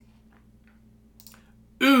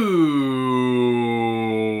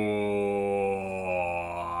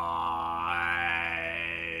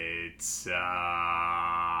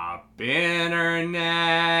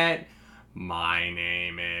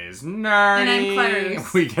nerdy. And I'm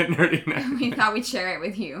Clarice. We get nerdy now. We thought we'd share it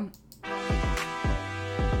with you.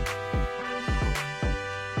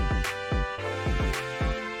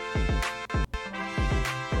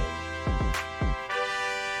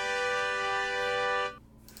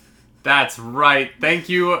 That's right. Thank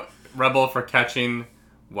you, Rebel, for catching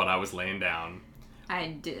what I was laying down.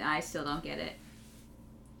 I still don't get it.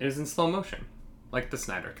 It was in slow motion, like the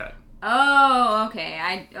Snyder Cut. Oh,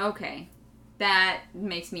 okay. Okay. That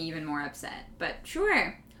makes me even more upset. But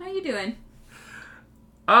sure. How you doing?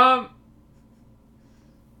 I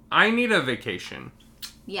need a vacation.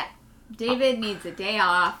 Yeah. David needs a day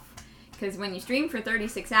off. Because when you stream for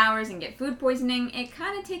 36 hours and get food poisoning, it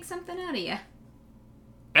kind of takes something out of you.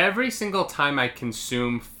 Every single time I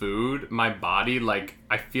consume food, my body,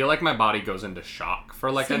 I feel like my body goes into shock for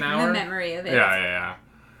an hour. The memory of it. Yeah.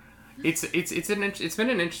 It's been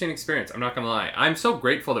an interesting experience. I'm not gonna lie. I'm so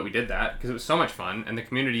grateful that we did that because it was so much fun and the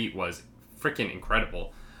community was freaking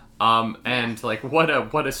incredible. And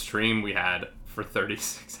what a stream we had for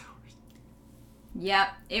 36 hours. Yep,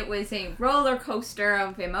 it was a roller coaster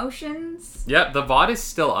of emotions. Yep, the VOD is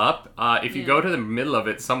still up. If you go to the middle of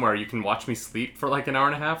it somewhere, you can watch me sleep for an hour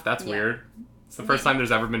and a half. That's weird. It's the first time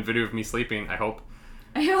there's ever been video of me sleeping, I hope.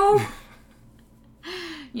 I hope.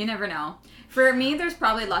 You never know. For me, there's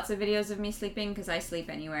probably lots of videos of me sleeping because I sleep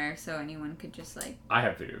anywhere, so anyone could just I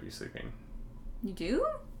have video of you sleeping. You do?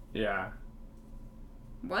 Yeah.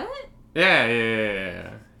 What?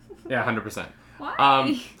 Yeah. Yeah, 100%.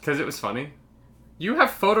 Why? Because it was funny. You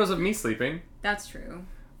have photos of me sleeping. That's true.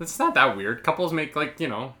 It's not that weird. Couples make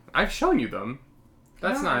I've shown you them.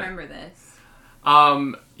 I don't remember this.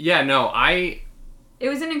 Yeah, no, It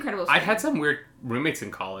was an incredible story. I had some weird roommates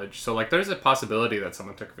in college, so there's a possibility that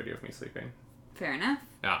someone took a video of me sleeping. Fair enough.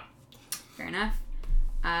 Yeah. Fair enough.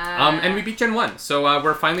 And we beat Gen 1, so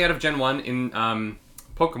we're finally out of Gen 1 in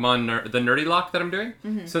Pokemon the Nerdy Lock that I'm doing.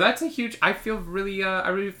 Mm-hmm. So that's a huge. I feel really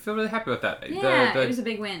feel really happy with that. Yeah, it was a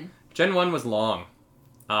big win. Gen 1 was long,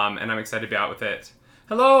 and I'm excited to be out with it.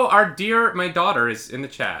 Hello, my daughter is in the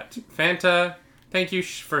chat. Fanta, thank you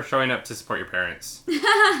for showing up to support your parents.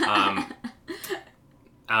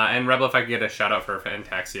 And Rebel, if I could get a shout out for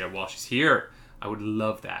Fantaxia while she's here, I would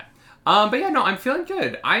love that. But yeah, no, I'm feeling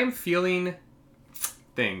good. I am feeling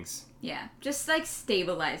things. Yeah, just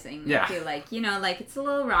stabilizing. Yeah. I feel it's a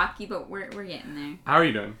little rocky, but we're getting there. How are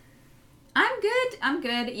you doing? I'm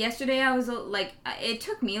good. Yesterday I was it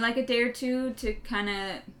took me a day or two to kind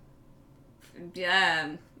of,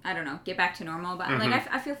 I don't know, get back to normal. But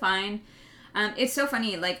I feel fine. It's so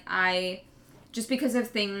funny. Just because of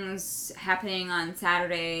things happening on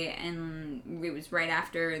Saturday, and it was right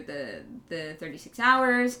after the 36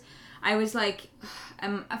 hours, I was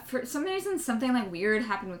for some reason something weird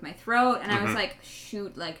happened with my throat, and I was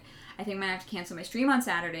shoot, I think I'm gonna have to cancel my stream on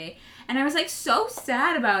Saturday, and I was so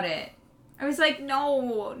sad about it. I was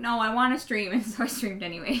no, I want to stream, and so I streamed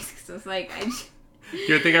anyways, because I was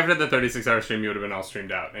You would think after the 36-hour stream you would have been all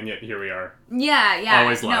streamed out, and yet here we are. Yeah.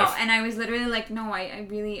 Always live. No, and I was literally no, I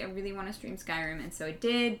really want to stream Skyrim, and so it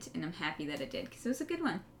did, and I'm happy that it did, because it was a good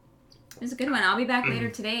one. I'll be back later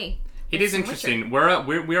today. It is interesting. We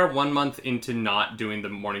are 1 month into not doing the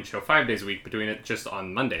morning show 5 days a week, but doing it just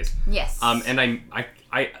on Mondays. Yes. And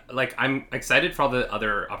I'm excited for all the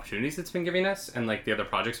other opportunities it's been giving us, and the other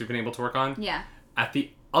projects we've been able to work on. Yeah. At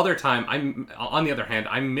the other time, on the other hand,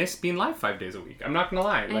 I miss being live 5 days a week. I'm not gonna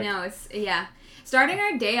lie. I know, starting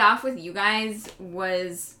our day off with you guys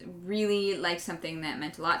was really something that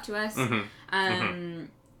meant a lot to us. Mm-hmm.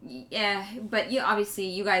 Yeah, but obviously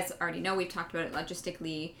you guys already know, we've talked about it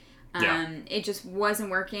logistically. It just wasn't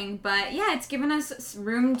working, but yeah, it's given us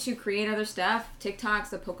room to create other stuff. TikToks,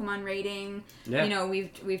 the Pokemon rating. Yeah.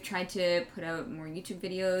 We've tried to put out more YouTube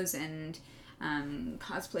videos and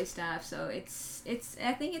cosplay stuff, so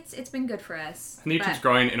I think it's been good for us. And YouTube's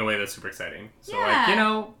growing in a way that's super exciting. So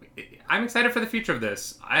I'm excited for the future of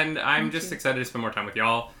this, and I'm just excited to spend more time with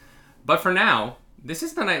y'all. But for now, this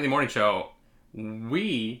is the Nightly Morning Show.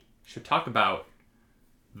 We should talk about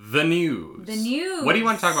the news. What do you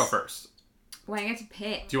want to talk about first? Well, I get to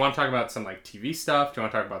pick. Do you want to talk about some TV stuff? Do you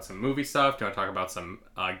want to talk about some movie stuff? Do you want to talk about some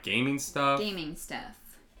gaming stuff? Gaming stuff.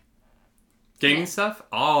 Gaming stuff?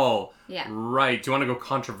 Oh, yeah. Right. Do you want to go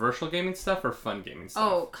controversial gaming stuff or fun gaming stuff?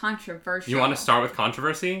 Oh, controversial. You want to start with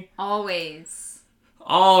controversy? Always.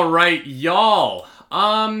 All right, y'all.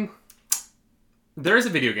 There is a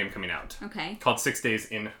video game coming out. Okay. Called 6 Days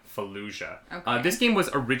in Fallujah. Okay. This game was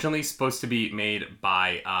originally supposed to be made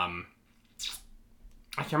by, I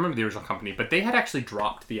can't remember the original company, but they had actually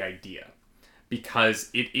dropped the idea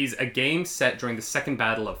because it is a game set during the Second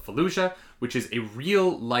Battle of Fallujah, which is a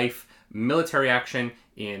real-life military action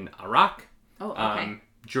in Iraq. Oh, okay.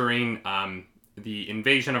 During the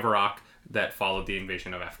invasion of Iraq that followed the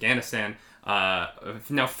invasion of Afghanistan.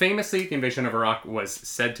 Now, famously, the invasion of Iraq was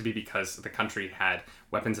said to be because the country had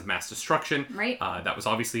weapons of mass destruction. Right. That was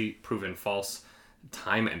obviously proven false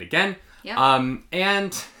time and again. Yep.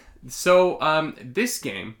 And so this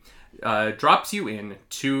game drops you in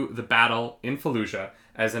to the battle in Fallujah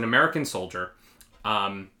as an American soldier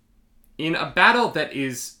in a battle that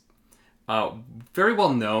is very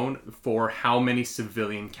well known for how many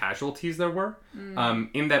civilian casualties there were,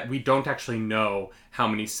 in that we don't actually know how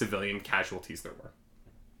many civilian casualties there were.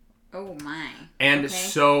 Oh my. And okay.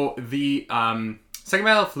 so the Second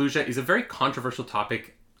Battle of Fallujah is a very controversial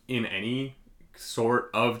topic in any sort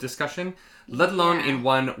of discussion, let alone in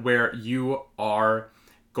one where you are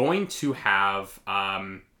going to have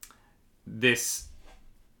this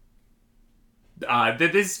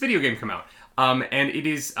video game come out. And it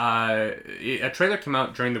is a trailer came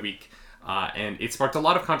out during the week, and it sparked a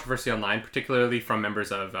lot of controversy online, particularly from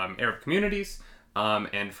members of Arab communities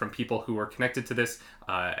and from people who were connected to this,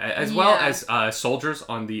 as well as soldiers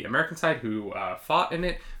on the American side who fought in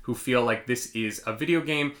it, who feel like this is a video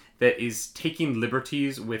game that is taking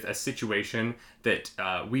liberties with a situation that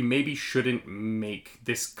we maybe shouldn't make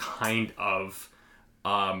this kind of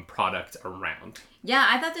product around. Yeah,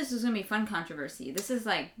 I thought this was gonna be fun controversy. This is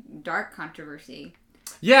like dark controversy.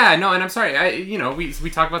 Yeah, no, and I'm sorry. We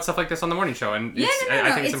talk about stuff like this on the morning show, and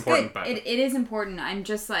I think it's important. Good. But it is important. I'm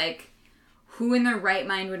just like, who in their right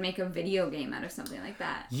mind would make a video game out of something like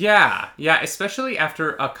that? Yeah, especially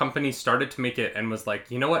after a company started to make it and was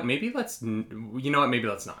like, maybe let's not.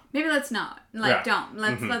 Maybe let's not. Like, don't.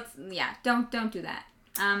 Don't do that.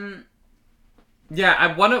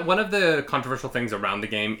 Yeah, one of the controversial things around the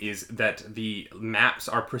game is that the maps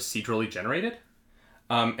are procedurally generated,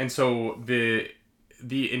 and so the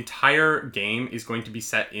entire game is going to be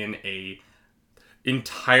set in a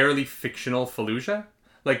entirely fictional Fallujah.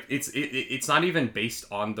 Like it's not even based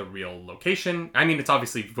on the real location. I mean, it's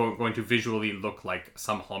obviously going to visually look like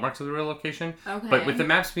some hallmarks of the real location. Okay. But with the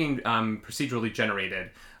maps being procedurally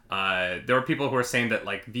generated, there are people who are saying that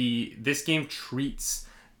like this game treats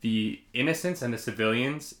the innocents and the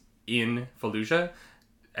civilians in Fallujah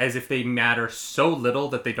as if they matter so little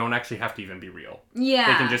that they don't actually have to even be real. Yeah.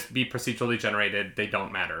 They can just be procedurally generated. They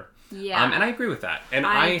don't matter. Yeah. And I agree with that. And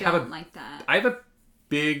I don't like that. I have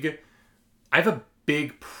a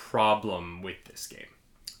big problem with this game.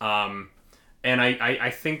 And I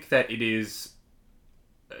think that it is...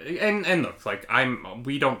 And look, like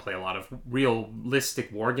we don't play a lot of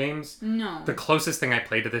realistic war games. No. The closest thing I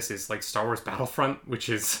play to this is like Star Wars Battlefront, which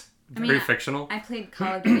is very fictional. I played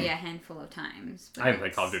Call of Duty a handful of times. I haven't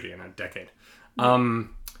played Call of Duty in a decade.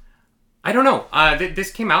 I don't know.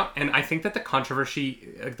 This came out, and I think that the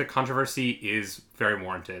controversy is very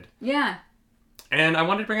warranted. Yeah. And I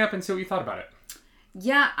wanted to bring it up and see what you thought about it.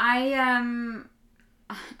 Yeah, I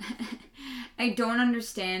don't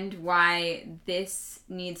understand why this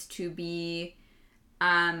needs to be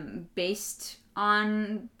based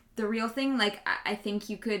on the real thing. Like, I think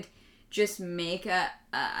you could just make a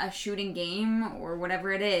shooting game or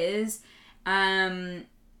whatever it is, and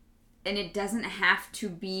it doesn't have to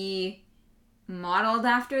be modeled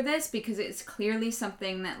after this, because it's clearly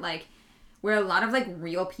something that, like, where a lot of, like,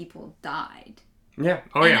 real people died. Yeah.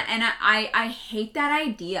 And I hate that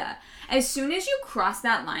idea. As soon as you cross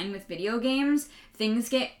that line with video games, things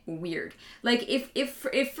get weird. Like, if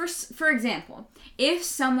for example, if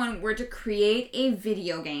someone were to create a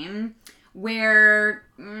video game where,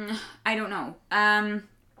 I don't know,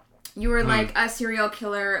 you were like a serial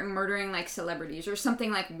killer murdering like celebrities or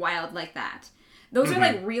something like wild like that. Those are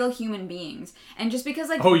like real human beings, and just because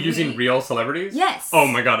like using real celebrities? Yes. Oh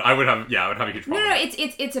my god, I would have a huge problem. No,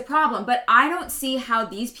 it's a problem, but I don't see how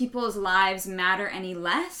these people's lives matter any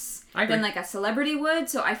less than like a celebrity would.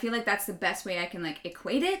 So I feel like that's the best way I can like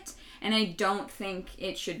equate it, and I don't think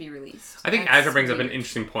it should be released. I think Azure brings up an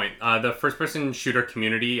interesting point. The first-person shooter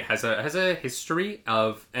community has a history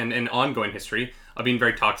of an ongoing history of being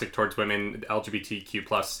very toxic towards women,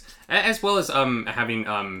 LGBTQ+, as well as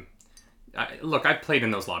having look, I've played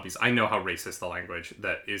in those lobbies. I know how racist the language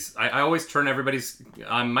that is. I always turn everybody's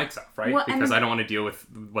mics off, right? Well, because I don't want to deal with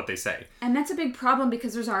what they say. And that's a big problem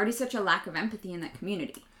because there's already such a lack of empathy in that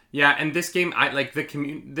community. Yeah, and this game, I like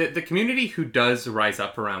the community who does rise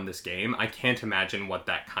up around this game. I can't imagine what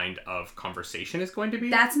that kind of conversation is going to be.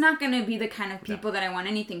 That's not going to be the kind of people that I want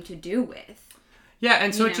anything to do with. Yeah,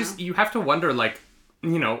 and so you have to wonder, like,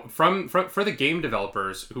 for the game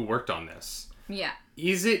developers who worked on this. Yeah.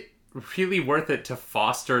 Is it really worth it to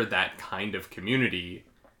foster that kind of community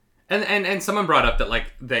And someone brought up that like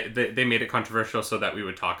they made it controversial so that we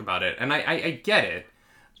would talk about it, and I get it.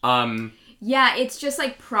 Yeah, it's just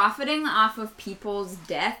like profiting off of people's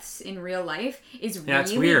deaths in real life is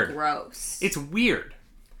really weird. Gross. It's weird.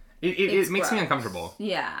 It makes gross. me uncomfortable.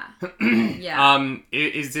 Yeah. Yeah.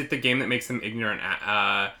 Is it the game that makes them ignorant?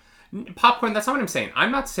 Popcorn, that's not what I'm saying.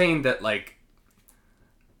 I'm not saying that, like...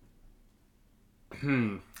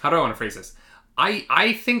 How do I want to phrase this?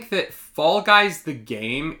 I think that Fall Guys, the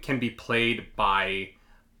game, can be played by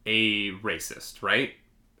a racist, right?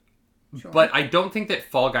 Sure. But I don't think that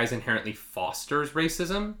Fall Guys inherently fosters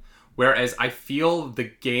racism, whereas I feel the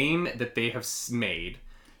game that they have made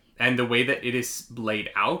and the way that it is laid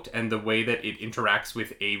out and the way that it interacts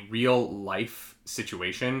with a real life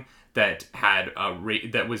situation that had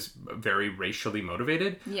that was very racially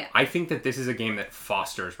motivated. Yeah. I think that this is a game that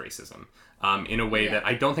fosters racism in a way that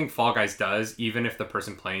I don't think Fall Guys does, even if the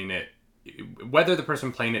person playing it, whether the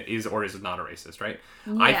person playing it is or is not a racist, right?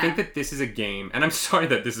 Yeah. I think that this is a game, and I'm sorry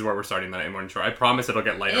that this is where we're starting the night morning show. I promise it'll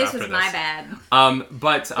get lighter after this. This was my bad.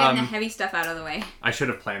 But getting the heavy stuff out of the way. I should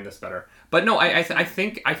have planned this better. But no, I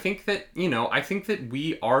think that, you know, I think that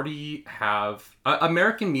we already have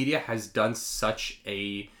American media has done such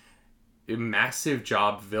a massive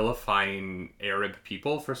job vilifying Arab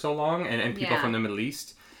people for so long and people from the Middle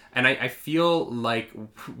East. And I feel like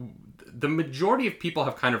the majority of people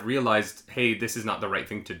have kind of realized, hey, this is not the right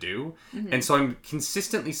thing to do. Mm-hmm. And so I'm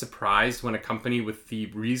consistently surprised when a company with the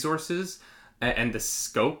resources and the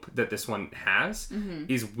scope that this one has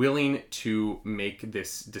is willing to make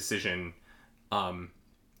this decision.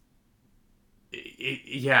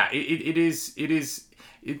 It is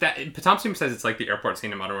that Potomsium says it's like the airport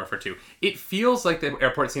scene in Modern Warfare 2. It feels like the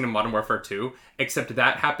airport scene in Modern Warfare 2, except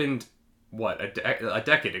that happened, a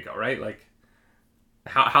decade ago, right? Like,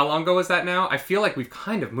 how long ago was that now? I feel like we've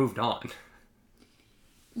kind of moved on.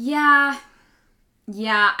 Yeah,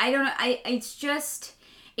 I don't know. It's just,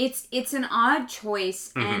 it's an odd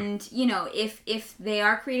choice, and you know, if they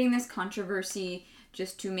are creating this controversy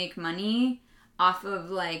just to make money off of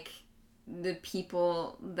like the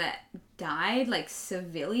people that died, like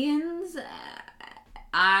civilians,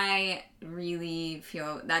 I really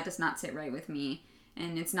feel that does not sit right with me.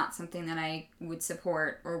 And it's not something that I would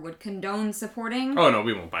support or would condone supporting. Oh no,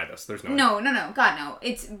 we won't buy this. There's no way. No, God no.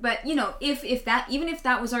 But you know, if that, even if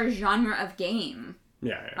that was our genre of game,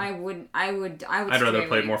 I would I'd rather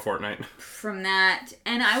play more Fortnite from that.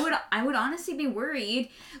 And I would honestly be worried.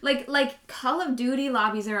 Like Call of Duty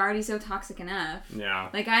lobbies are already so toxic enough. Yeah.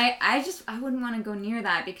 Like I wouldn't want to go near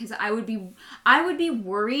that because I would be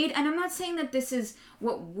worried, and I'm not saying that this is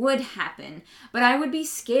what would happen, but I would be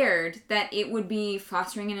scared that it would be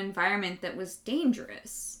fostering an environment that was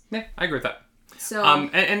dangerous. Yeah, I agree with that. So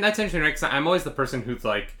and that's interesting, right? 'Cause I'm always the person who's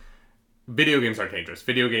like, video games are dangerous.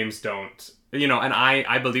 Video games don't, you know, and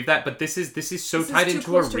I believe that, but this is so tied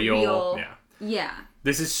into a real. Yeah.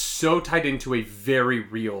 This is so tied into a very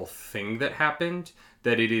real thing that happened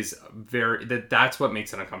that it is that's what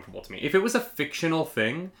makes it uncomfortable to me. If it was a fictional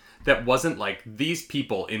thing that wasn't like these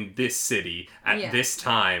people in this city at this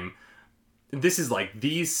time, this is like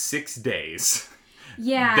these 6 days.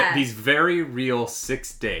 Yeah. These very real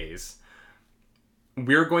 6 days.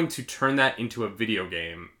 We're going to turn that into a video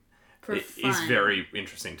game. It is very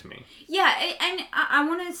interesting to me. Yeah, and I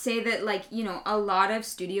want to say that, like, you know, a lot of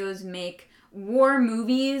studios make war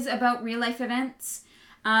movies about real life events.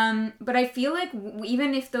 But I feel like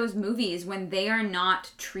even if those movies, when they are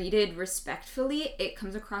not treated respectfully, it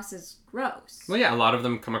comes across as gross. Well, yeah, a lot of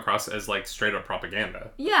them come across as like straight up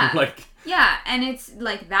propaganda. Yeah. Like. Yeah, and it's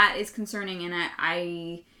like that is concerning, and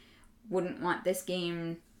I wouldn't want this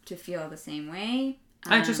game to feel the same way.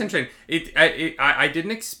 It's just interesting. I didn't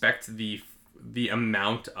expect the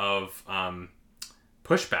amount of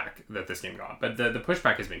pushback that this game got, but the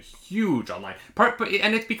pushback has been huge online.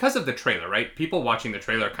 And it's because of the trailer, right? People watching the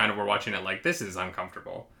trailer kind of were watching it like, this is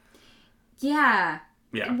uncomfortable. Yeah.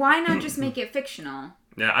 Yeah. Why not just make it fictional?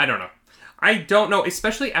 Yeah, I don't know.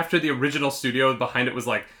 Especially after the original studio behind it was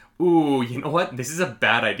like, ooh, you know what? This is a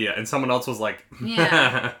bad idea, and someone else was like,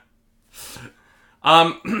 yeah.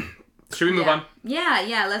 Should we move on?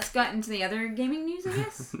 Yeah. Let's get into the other gaming news, I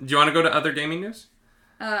guess. Do you want to go to other gaming news?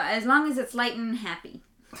 As long as it's light and happy.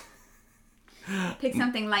 Pick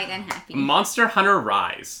something light and happy. Monster Hunter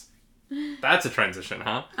Rise. That's a transition,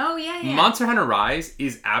 huh? Oh, yeah. Monster Hunter Rise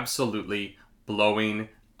is absolutely blowing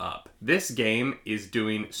up. This game is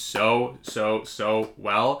doing so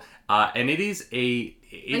well. And it is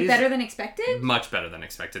better than expected? Much better than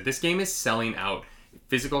expected. This game is selling out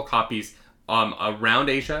physical copies around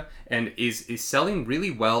Asia and is selling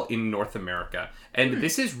really well in North America. And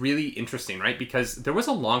this is really interesting, right? Because there was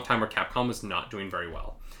a long time where Capcom was not doing very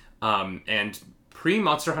well. And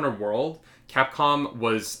pre-Monster Hunter World, Capcom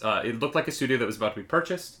was, it looked like a studio that was about to be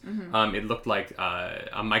purchased. It looked like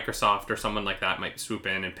a Microsoft or someone like that might swoop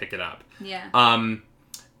in and pick it up. Yeah.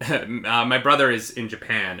 My brother is in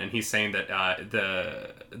Japan, and he's saying that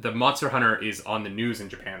the Monster Hunter is on the news in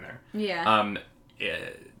Japan there. Yeah.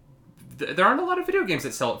 There aren't a lot of video games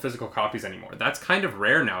that sell physical copies anymore. That's kind of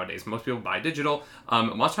rare nowadays. Most people buy digital.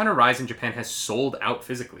 Monster Hunter Rise in Japan has sold out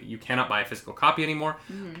physically. You cannot buy a physical copy anymore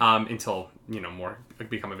until more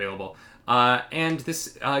become available. And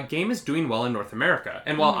this game is doing well in North America.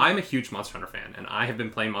 And while I'm a huge Monster Hunter fan, and I have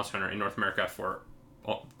been playing Monster Hunter in North America for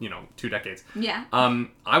 2 decades. Yeah.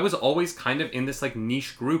 I was always kind of in this like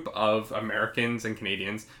niche group of Americans and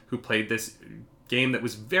Canadians who played this game that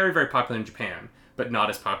was very, very popular in Japan, but not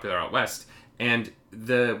as popular out west. And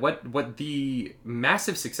what the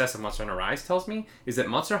massive success of Monster Hunter Rise tells me is that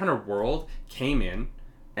Monster Hunter World came in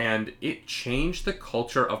and it changed the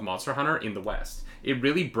culture of Monster Hunter in the West. It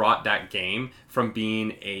really brought that game from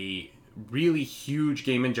being a really huge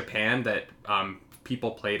game in Japan that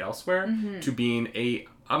people played elsewhere to being a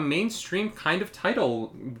mainstream kind of title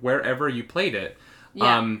wherever you played it.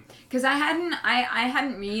 Yeah, because I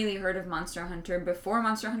hadn't really heard of Monster Hunter before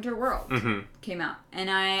Monster Hunter World came out, and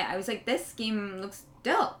I was like, this game looks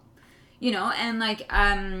dope, and like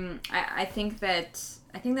I think that's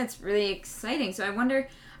really exciting. So I wonder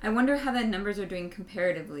how the numbers are doing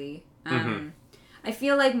comparatively. I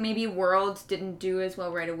feel like maybe World didn't do as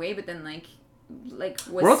well right away, but then like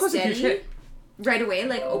was World was steady a huge hit right away.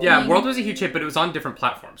 Like opening... Yeah, World was a huge hit, but it was on different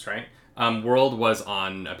platforms, right? World was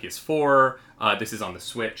on a PS4. This is on the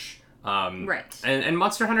Switch. Right. And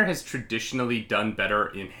Monster Hunter has traditionally done better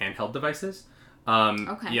in handheld devices.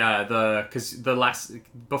 Okay. Yeah,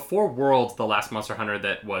 before World, the last Monster Hunter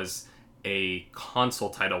that was a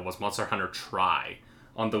console title was Monster Hunter Tri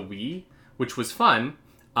on the Wii, which was fun,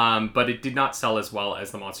 but it did not sell as well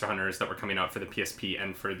as the Monster Hunters that were coming out for the PSP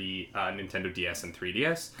and for the Nintendo DS and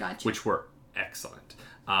 3DS, Gotcha. which were excellent.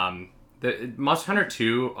 The Monster Hunter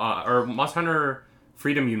 2 or Monster Hunter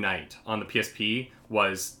Freedom Unite on the PSP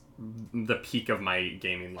was the peak of my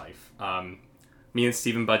gaming life. Me and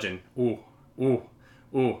Stephen Budgeon,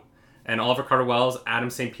 and Oliver Carter-Wells, Adam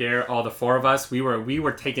St. Pierre, all the four of us, we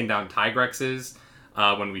were taking down Tigrexes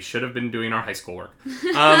when we should have been doing our high school work.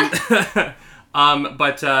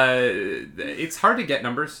 But it's hard to get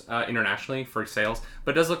numbers internationally for sales,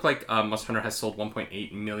 but it does look like Monster Hunter has sold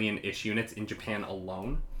 1.8 million-ish units in Japan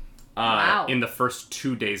alone. Wow. In the first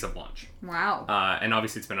 2 days of launch. Wow. And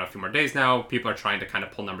obviously it's been out a few more days now. People are trying to kind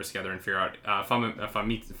of pull numbers together and figure out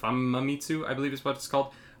Famitsu, I believe is what it's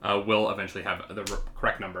called, will eventually have the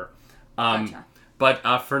correct number. Gotcha.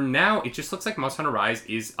 But for now, it just looks like Monster Hunter Rise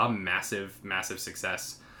is a massive, massive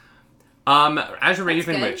success. Azure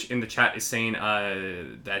Ravenwitch in the chat is saying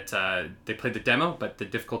that they played the demo, but the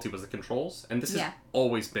difficulty was the controls. And this has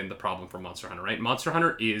always been the problem for Monster Hunter, right?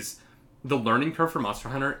 The learning curve for Monster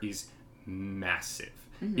Hunter is massive.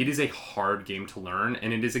 It is a hard game to learn,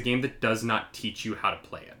 and it is a game that does not teach you how to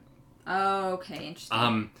play it. Oh, okay,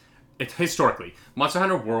 interesting. Historically, Monster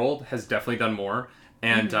Hunter World has definitely done more,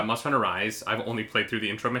 and Monster Hunter Rise, I've only played through the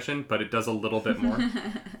intro mission, but it does a little bit more.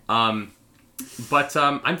 But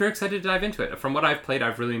I'm very excited to dive into it. From what I've played,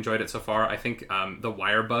 I've really enjoyed it so far. I think the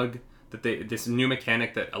wire bug, this new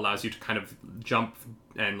mechanic that allows you to kind of jump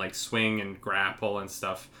and like swing and grapple and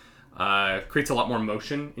stuff, creates a lot more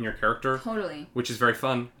motion in your character. Totally. Which is very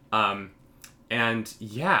fun. And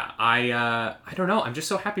yeah, I don't know. I'm just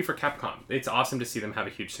so happy for Capcom. It's awesome to see them have a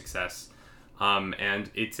huge success. And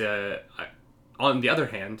it's on the other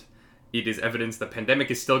hand, it is evidence the pandemic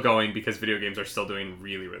is still going because video games are still doing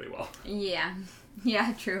really, really well. Yeah.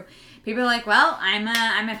 Yeah, true. People are like, well, I'm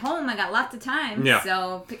at home. I got lots of time. Yeah.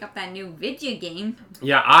 So pick up that new video game.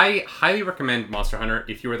 Yeah, I highly recommend Monster Hunter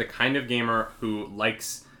if you are the kind of gamer who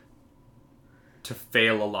likes to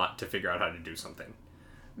fail a lot to figure out how to do something.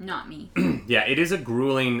 Not me. Yeah, it is a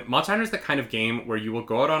grueling... Monster Hunter is the kind of game where you will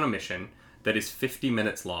go out on a mission that is 50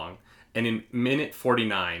 minutes long, and in minute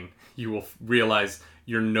 49, you will realize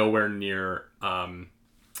you're nowhere near... Like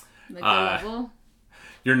the level?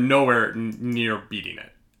 You're nowhere near beating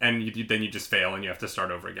it. And then you just fail, and you have to start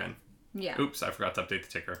over again. Yeah. Oops, I forgot to update the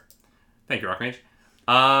ticker. Thank you, Rockmage.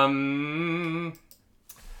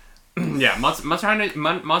 Yeah, Monster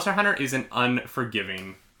Hunter is an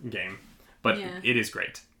unforgiving game, but it is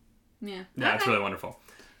great. Yeah. Yeah, it's really wonderful.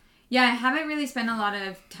 Yeah, I haven't really spent a lot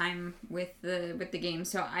of time with the game,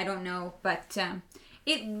 so I don't know, but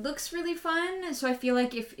it looks really fun. So I feel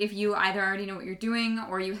like if you either already know what you're doing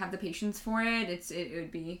or you have the patience for it, it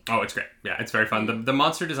would be. Oh, it's great. Yeah, it's very fun. The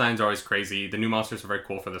monster designs are always crazy. The new monsters are very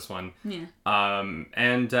cool for this one. Yeah.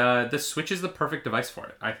 And the Switch is the perfect device for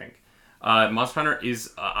it, I think. Monster Hunter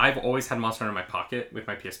is. I've always had Monster Hunter in my pocket with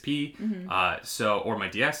my PSP, or my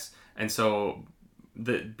DS, and so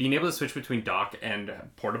being able to switch between dock and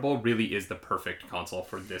portable really is the perfect console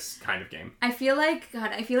for this kind of game. I feel like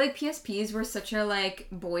PSPs were such a like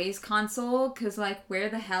boys console because like where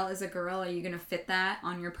the hell is a girl are you gonna fit that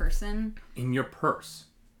on your person? In your purse.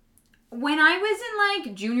 When I was in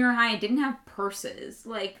like junior high, I didn't have purses.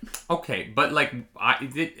 Like okay, but like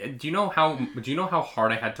do you know how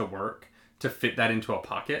hard I had to work to fit that into a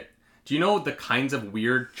pocket? Do you know the kinds of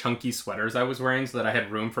weird chunky sweaters I was wearing so that I had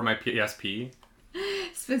room for my PSP?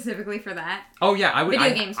 Specifically for that. Oh yeah, I would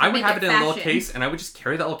have it in a little fashion. case, and I would just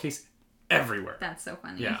carry that little case everywhere. That's so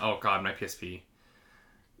funny. Yeah. Oh god, my PSP.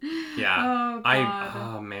 Yeah. Oh god.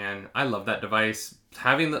 Oh man, I love that device.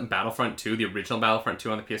 Having the Battlefront 2, the original Battlefront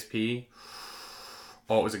 2 on the PSP.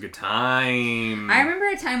 Oh, it was a good time. I remember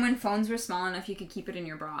a time when phones were small enough you could keep it in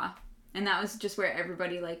your bra, and that was just where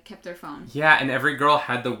everybody like kept their phone. Yeah, and every girl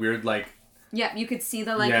had the weird like. Yeah, you could see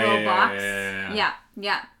the like little box.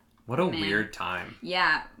 Yeah. What a weird time.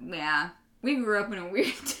 Yeah. We grew up in a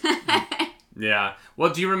weird time. Yeah.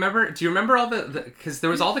 Well, do you remember all the because there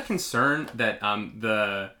was all the concern that I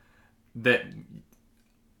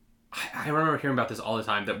remember hearing about this all the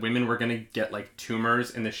time, that women were going to get like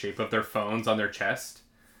tumors in the shape of their phones on their chest.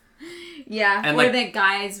 Yeah, and, or like, that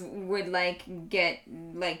guys would like get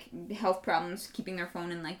like health problems keeping their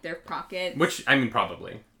phone in like their pocket. Which, I mean,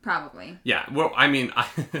 probably. Probably. Yeah, well, I mean,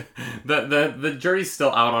 the jury's still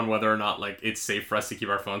out on whether or not like it's safe for us to keep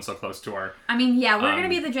our phones so close to our. I mean, yeah, we're gonna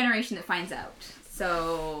be the generation that finds out.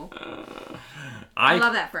 So I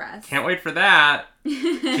love that for us. Can't wait for that. Do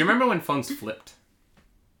you remember when phones flipped?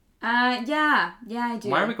 Yeah, I do.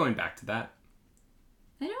 Why are we going back to that?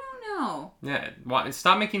 I don't know. Yeah,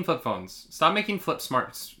 stop making flip phones. Stop making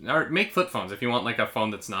or make flip phones if you want like a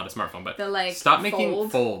phone that's not a smartphone. But stop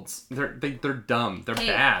making folds. They're dumb. They're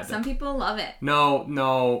bad. Some people love it.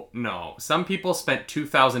 No. Some people spent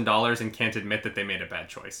 $2,000 and can't admit that they made a bad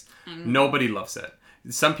choice. Nobody loves it.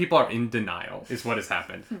 Some people are in denial. Is what has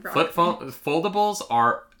happened. Foldables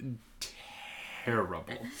are terrible.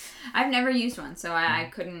 I've never used one, so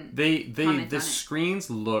I couldn't. The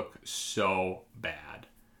screens look so bad.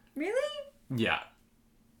 Really? Yeah.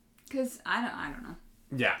 Because I don't know.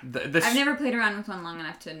 Yeah. I've never played around with one long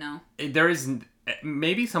enough to know. There is...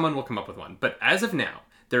 Maybe someone will come up with one. But as of now,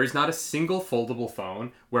 there is not a single foldable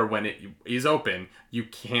phone where when it is open, you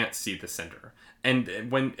can't see the center. And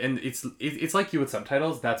it's like you with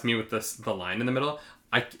subtitles. That's me with the line in the middle.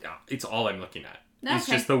 It's all I'm looking at. Okay. It's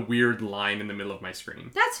just the weird line in the middle of my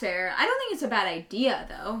screen. That's fair. I don't think it's a bad idea,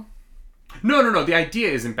 though. No. The idea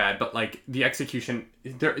isn't bad, but like the execution,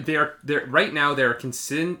 they're right now they're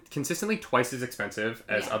consistently twice as expensive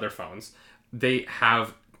as other phones. They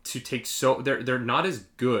have to take they're not as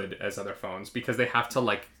good as other phones because they have to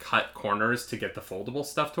like cut corners to get the foldable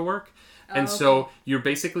stuff to work. And so you're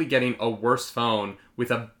basically getting a worse phone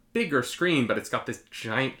with a bigger screen, but it's got this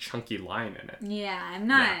giant chunky line in it. Yeah, I'm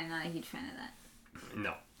not a huge fan of that.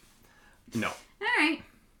 No. All right.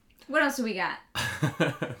 What else do we got?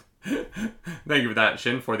 Thank you for that,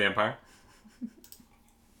 Shin, for the Empire.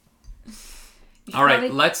 All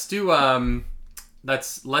right, let's do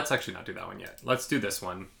let's actually not do that one yet. Let's do this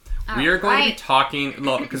one. We are going to be talking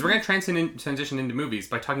because we're going to transition into movies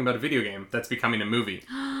by talking about a video game that's becoming a movie.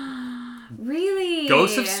 Really?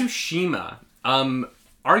 Ghost of Tsushima.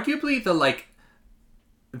 Arguably the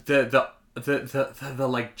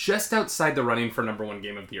like just outside the running for number one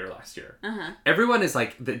game of the year last year. Everyone is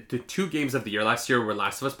like the two games of the year last year were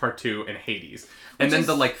Last of Us Part 2 and Hades, and then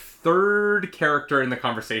the like third character in the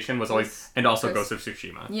conversation was always Ghost of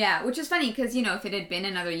Tsushima. Yeah, which is funny because if it had been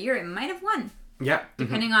another year, it might have won. Yeah,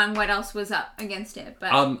 depending on what else was up against it.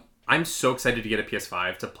 But I'm so excited to get a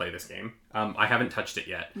PS5 to play this game. I haven't touched it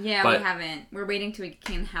yet. Yeah, we haven't. We're waiting till we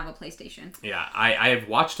can have a PlayStation. Yeah, I have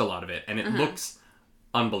watched a lot of it, and it looks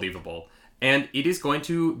unbelievable. And it is going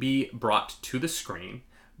to be brought to the screen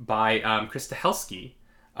by Chris Stahelski.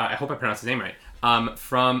 I hope I pronounced his name right.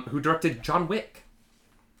 Who directed John Wick.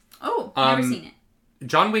 Oh, never seen it.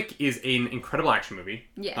 John Wick is an incredible action movie.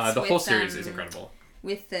 Yes. The whole series is incredible.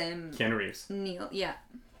 With Keanu Reeves. Neo. Yeah.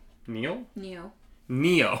 Neo.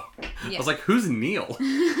 Yeah. I was like, who's Neil?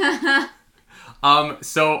 Chris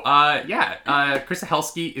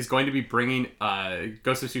Stahelski is going to be bringing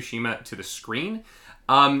Ghost of Tsushima to the screen.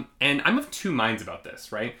 And I'm of two minds about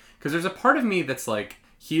this, right? Because there's a part of me that's like,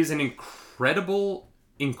 he is an incredible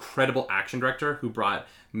incredible action director who brought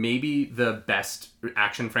maybe the best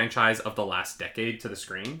action franchise of the last decade to the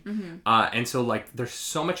screen. And so, like, there's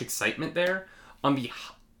so much excitement there. On the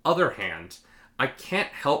other hand, I can't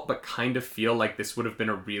help but kind of feel like this would have been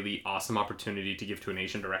a really awesome opportunity to give to an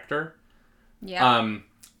Asian director. Yeah.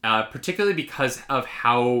 Particularly because of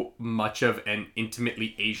how much of an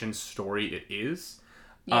intimately Asian story it is.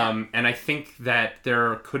 Yeah. And I think that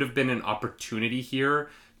there could have been an opportunity here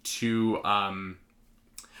to...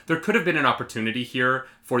 there could have been an opportunity here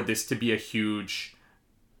for this to be a huge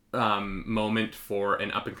moment for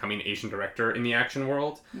an up-and-coming Asian director in the action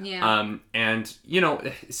world. Yeah. And, you know,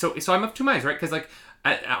 so I'm of two minds, right? Because, like,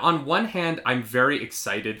 on one hand, I'm very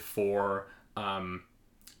excited for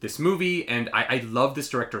this movie, and I love this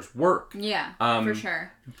director's work. Yeah, for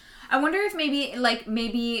sure. I wonder if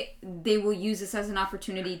maybe they will use this as an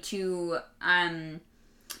opportunity to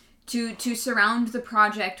surround the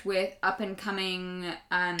project with up and coming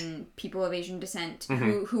people of Asian descent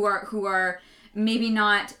who are maybe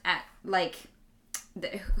not at like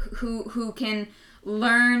who can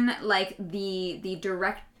learn like the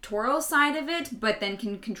directorial side of it, but then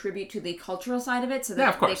can contribute to the cultural side of it so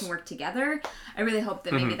that they can work together. I really hope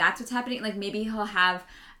that maybe that's what's happening. Like maybe he'll have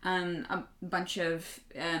a bunch of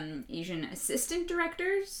Asian assistant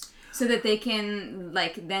directors so that they can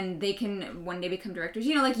then they can one day become directors.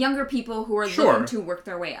 You know, like younger people who are looking to work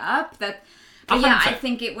their way up. But yeah, I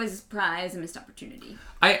think it was a missed opportunity.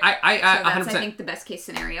 So that's 100%. I think the best case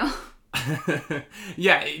scenario.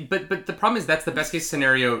 Yeah, but the problem is that's the best case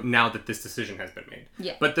scenario now that this decision has been made.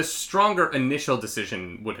 Yeah. But the stronger initial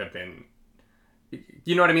decision would have been,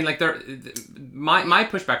 you know what I mean? Like my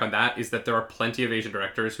pushback on that is that there are plenty of Asian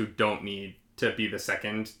directors who don't need to be the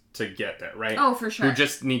second to get there, right? Oh, for sure. Who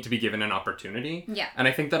just need to be given an opportunity. Yeah. And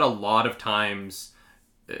I think that a lot of times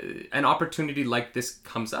an opportunity like this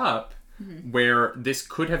comes up where this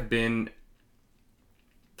could have been...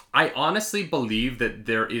 I honestly believe that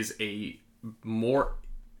there is a more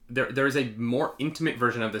intimate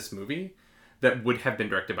version of this movie that would have been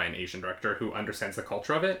directed by an Asian director who understands the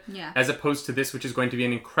culture of it, as opposed to this, which is going to be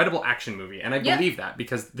an incredible action movie. And I believe that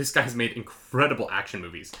because this guy's made incredible action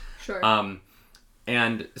movies. Sure.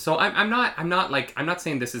 And so I'm not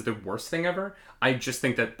saying this is the worst thing ever. I just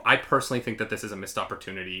think that I personally think that this is a missed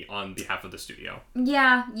opportunity on behalf of the studio.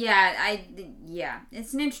 Yeah,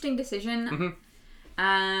 it's an interesting decision.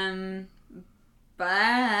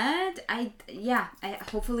 But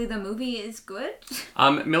hopefully the movie is good.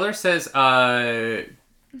 Miller says, can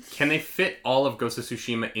they fit all of Ghost of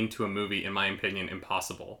Tsushima into a movie? In my opinion,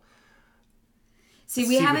 impossible.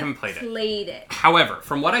 We haven't played it. However,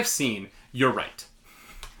 from what I've seen, you're right.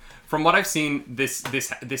 From what I've seen, this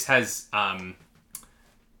has, I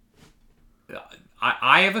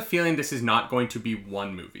have a feeling this is not going to be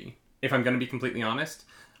one movie. If I'm going to be completely honest.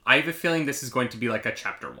 I have a feeling this is going to be like a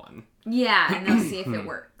chapter 1. Yeah, and they'll see if it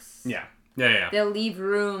works. Yeah. They'll leave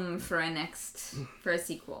room for a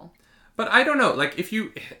sequel. But I don't know. Like,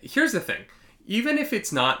 here's the thing. Even if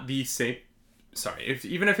it's not the same...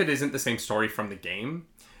 even if it isn't the same story from the game,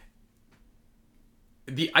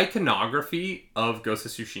 the iconography of Ghost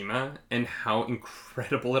of Tsushima and how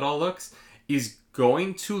incredible it all looks is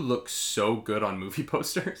going to look so good on movie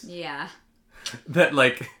posters. Yeah. That,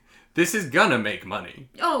 like... This is gonna make money.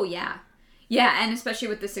 Oh, yeah. Yeah, and especially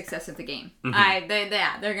with the success of the game. They're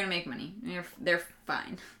gonna make money. They're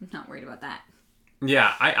fine. I'm not worried about that.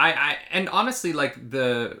 Yeah, and honestly, like,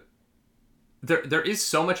 there is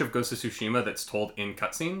so much of Ghost of Tsushima that's told in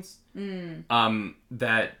cutscenes.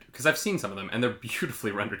 That, because I've seen some of them, and they're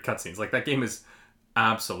beautifully rendered cutscenes. Like, that game is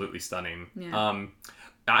absolutely stunning. Yeah.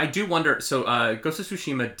 I do wonder, so Ghost of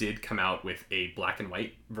Tsushima did come out with a black and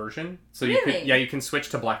white version. So really? you can switch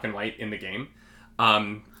to black and white in the game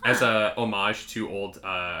as a homage to old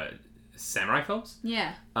samurai films.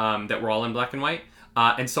 Yeah. That were all in black and white.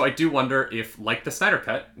 And so I do wonder if, like the Snyder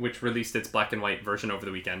Cut, which released its black and white version over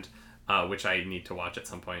the weekend, which I need to watch at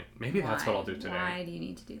some point. Maybe that's what I'll do today. Why do you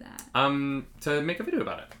need to do that? To make a video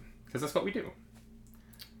about it. Because that's what we do.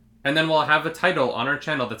 And then we'll have a title on our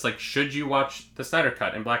channel that's like, should you watch the Snyder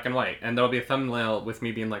Cut in black and white? And there'll be a thumbnail with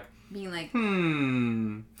me being like,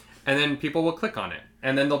 And then people will click on it.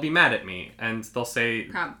 And then they'll be mad at me. And they'll say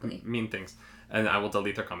probably mean things. And I will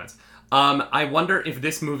delete their comments. I wonder if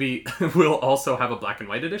this movie will also have a black and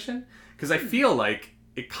white edition. Because I feel like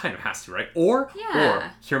it kind of has to, right? Or,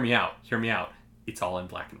 hear me out. It's all in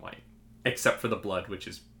black and white. Except for the blood, which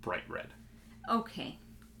is bright red. Okay.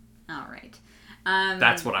 All right.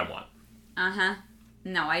 That's what I want.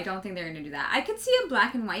 No, I don't think they're going to do that. I could see a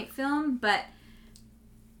black and white film, but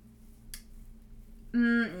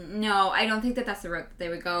No, I don't think that that's the route they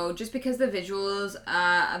would go. Just because the visuals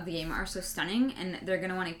of the game are so stunning, and they're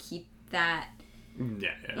gonna want to keep that.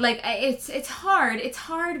 Yeah. Like it's hard. It's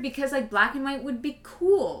hard because like black and white would be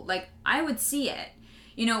cool. Like I would see it.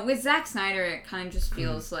 You know, with Zack Snyder, it kind of just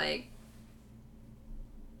feels like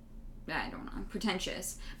I don't know,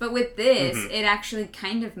 pretentious. But with this, it actually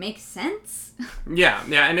kind of makes sense. Yeah,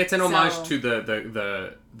 and it's an homage to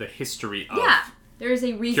the history of there is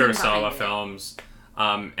a reason Kurosawa films.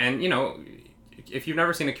 And, you know, if you've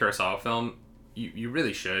never seen a Kurosawa film, you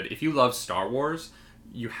really should. If you love Star Wars,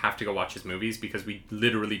 you have to go watch his movies because we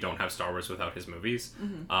literally don't have Star Wars without his movies.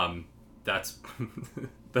 That's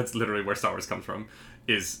that's literally where Star Wars comes from,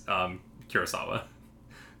 is Kurosawa.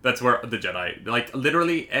 That's where the Jedi, like,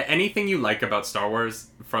 literally anything you like about Star Wars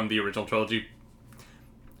from the original trilogy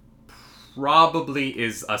probably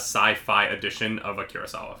is a sci-fi edition of a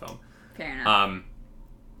Kurosawa film. Fair enough.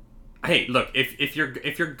 Hey, look, if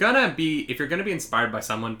you're gonna be inspired by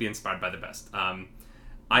someone, be inspired by the best.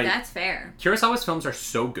 That's fair. Kurosawa's films are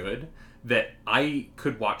so good that I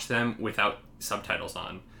could watch them without subtitles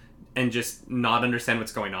on and just not understand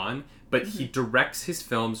what's going on. But he directs his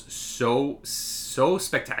films so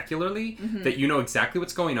spectacularly that you know exactly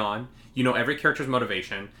what's going on. You know every character's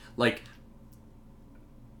motivation. Like,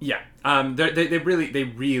 yeah, they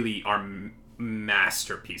really are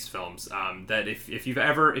masterpiece films. That if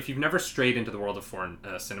you've never strayed into the world of foreign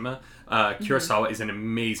cinema, Kurosawa is an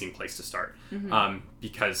amazing place to start.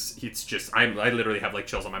 Because it's just I literally have like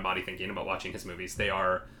chills on my body thinking about watching his movies. They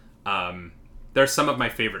are they're some of my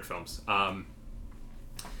favorite films.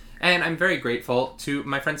 And I'm very grateful to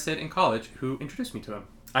my friend Sid in college who introduced me to them.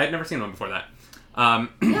 I had never seen one before that. I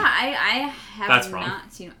have that's not wrong.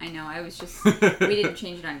 seen. I know. I was just. We didn't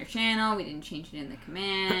change it on your channel. We didn't change it in the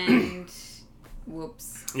command.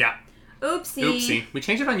 Whoops. Yeah. Oopsie. We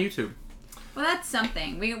changed it on YouTube. Well, that's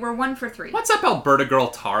something. We're 1 for 3. What's up, Alberta girl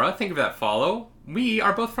Tara? Think of that follow. We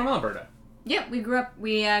are both from Alberta. Yep, we grew up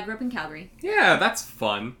in Calgary. Yeah, that's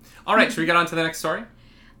fun. All right, should we get on to the next story?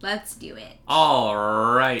 Let's do it. All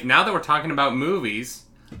right. Now that we're talking about movies,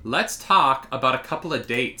 let's talk about a couple of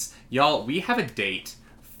dates. Y'all, we have a date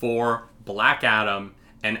for Black Adam,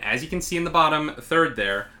 and as you can see in the bottom third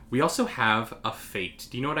there, we also have a fate.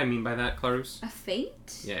 Do you know what I mean by that, Clarus? A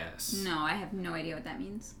fate? Yes. No, I have no idea what that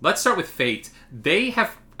means. Let's start with Fate. They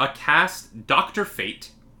have cast Dr. Fate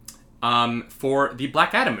for the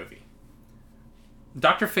Black Adam movie.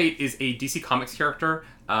 Dr. Fate is a DC Comics character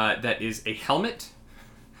that is a helmet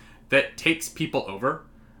that takes people over.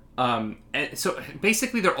 And so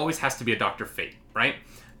basically there always has to be a Dr. Fate, right?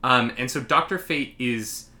 And so Dr. Fate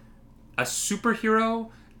is a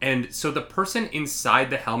superhero, and so the person inside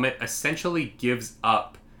the helmet essentially gives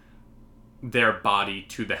up their body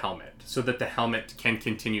to the helmet so that the helmet can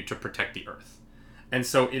continue to protect the Earth. And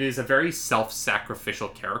so it is a very self-sacrificial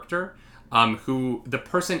character who the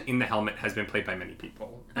person in the helmet has been played by many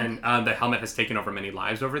people. And the helmet has taken over many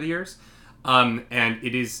lives over the years. And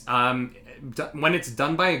it is, when it's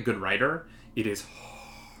done by a good writer, it is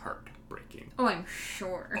heartbreaking. Oh, I'm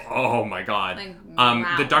sure. Oh my god. Like,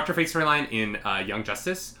 wow. The Dr. Fate storyline in Young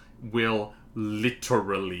Justice will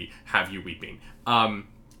literally have you weeping.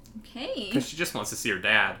 Okay. Because she just wants to see her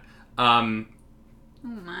dad. Oh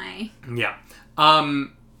my. Yeah.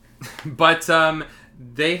 But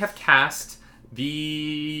they have cast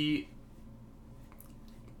the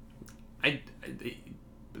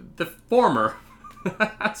former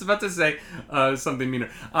I was about to say something meaner.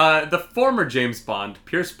 The former James Bond,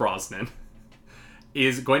 Pierce Brosnan,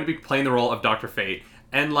 is going to be playing the role of Dr. Fate,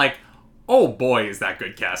 and like, oh boy, is that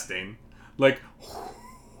good casting. Like,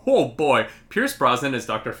 oh boy, Pierce Brosnan as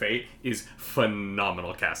Dr. Fate is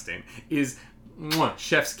phenomenal casting. Is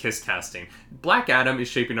chef's kiss casting. Black Adam is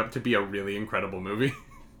shaping up to be a really incredible movie.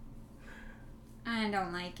 I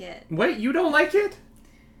don't like it. Wait, you don't like it?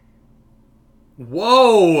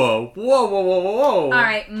 Whoa! All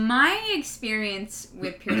right, my experience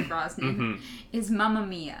with Pierce Brosnan is Mamma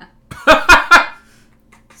Mia.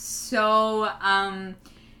 So,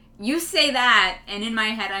 you say that, and in my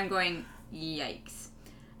head I'm going, yikes.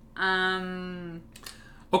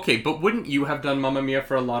 Okay, but wouldn't you have done Mamma Mia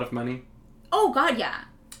for a lot of money? Oh, God, yeah.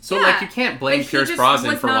 So, like, you can't blame Pierce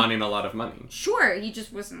Brosnan for wanting a lot of money. Sure, he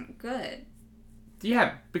just wasn't good.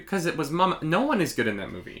 Yeah, because it was Mamma... No one is good in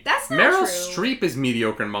that movie. That's not Meryl true. Streep is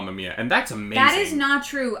mediocre in Mamma Mia, and that's amazing. That is not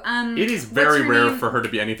true. It is very rare for her to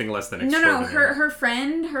be anything less than extraordinary. No, her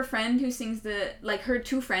friend who sings her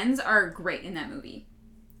two friends are great in that movie.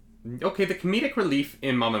 Okay, the comedic relief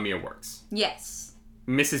in Mamma Mia works. Yes.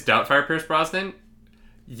 Mrs. Doubtfire Pierce Brosnan?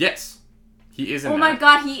 Yes. He is in that. Oh my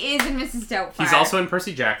god, he is in Mrs. Doubtfire. He's also in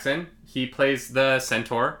Percy Jackson. He plays the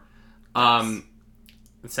centaur.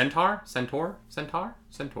 Centaur? Centaur? Centaur?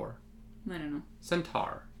 Centaur. I don't know.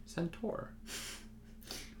 Centaur.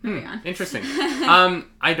 Moving on. Interesting.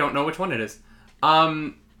 I don't know which one it is.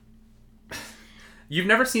 You've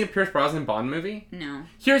never seen a Pierce Brosnan Bond movie? No.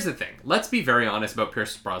 Here's the thing. Let's be very honest about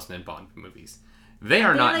Pierce Brosnan Bond movies. They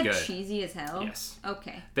are not good. Cheesy as hell? Yes.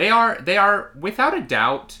 Okay. They are without a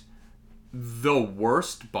doubt the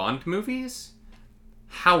worst Bond movies.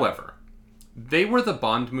 However, they were the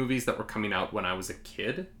Bond movies that were coming out when I was a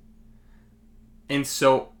kid. And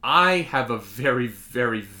so I have a very,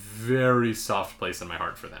 very, very soft place in my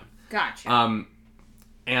heart for them. Gotcha.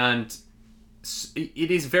 And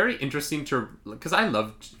it is very interesting because I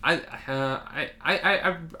love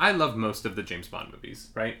most of the James Bond movies,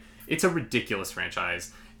 right? It's a ridiculous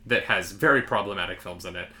franchise that has very problematic films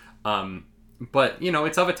in it. But,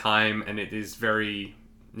 it's of a time, and it is very,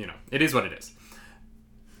 it is what it is.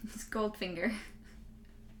 It's Goldfinger.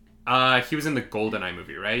 He was in the GoldenEye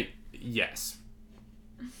movie, right? Yes.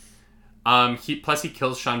 He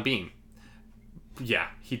kills Sean Bean. Yeah,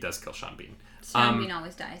 he does kill Sean Bean. Sean Bean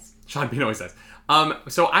always dies. Sean Bean always does.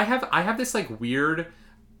 So I have this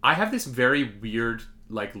very weird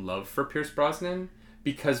love for Pierce Brosnan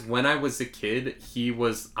because when I was a kid,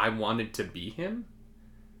 I wanted to be him.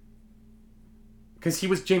 Because he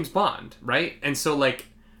was James Bond, right? And so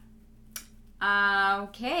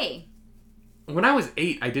okay. When I was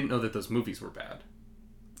 8, I didn't know that those movies were bad.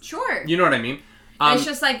 Sure. You know what I mean? It's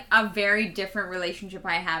just a very different relationship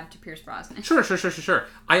I have to Pierce Brosnan. Sure.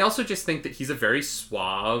 I also just think that he's a very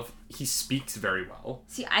suave. He speaks very well.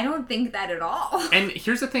 See, I don't think that at all. And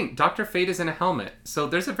here's the thing: Dr. Fate is in a helmet, so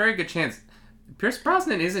there's a very good chance Pierce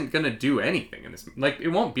Brosnan isn't gonna do anything in this. It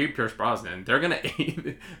won't be Pierce Brosnan.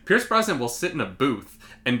 Pierce Brosnan will sit in a booth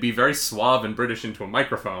and be very suave and British into a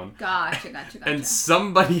microphone. Gotcha. And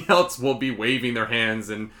somebody else will be waving their hands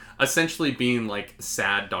and essentially being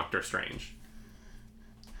sad Doctor Strange.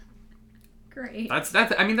 Great. That's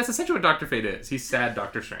essentially what Dr. Fate is. He's sad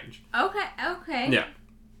Doctor Strange. Okay. Yeah.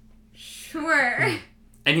 Sure.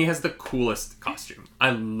 And he has the coolest costume. I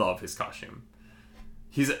love his costume.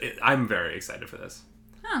 I'm very excited for this.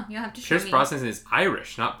 Oh, you'll have to show Pierce me. Brosnan is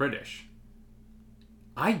Irish, not British.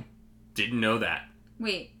 I didn't know that.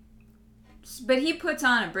 Wait. But he puts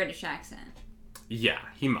on a British accent. Yeah,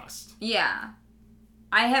 he must. Yeah.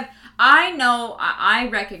 I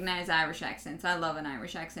recognize Irish accents. I love an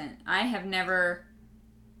Irish accent. I've never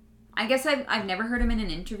heard him in an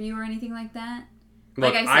interview or anything like that.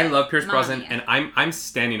 Look, I love Pierce Brosnan, and I'm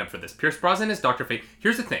standing up for this. Pierce Brosnan is Dr. Fate.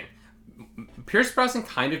 Here's the thing. Pierce Brosnan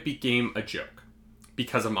kind of became a joke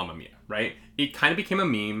because of Mamma Mia, right? It kind of became a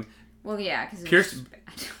meme. Well, yeah, because Pierce.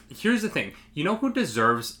 Here's the thing. You know who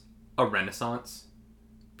deserves a renaissance?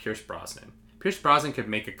 Pierce Brosnan. Pierce Brosnan could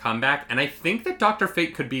make a comeback, and I think that Dr.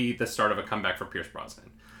 Fate could be the start of a comeback for Pierce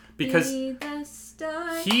Brosnan. Because he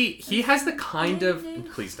has the kind of...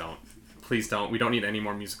 Please don't. We don't need any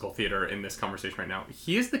more musical theater in this conversation right now.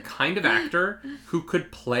 He is the kind of actor who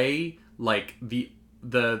could play the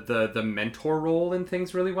mentor role in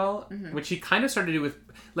things really well, which he kind of started to do with...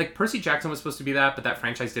 Percy Jackson was supposed to be that, but that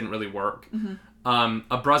franchise didn't really work.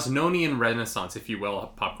 A Brosnanian renaissance, if you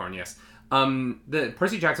will, popcorn, yes. The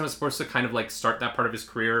Percy Jackson was supposed to kind of start that part of his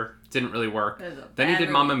career. Didn't really work. Then he did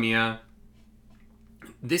Mamma Mia.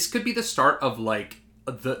 This could be the start of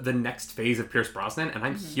the next phase of Pierce Brosnan, and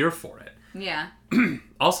I'm here for it. Yeah.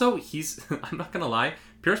 Also, I'm not gonna lie,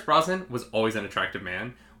 Pierce Brosnan was always an attractive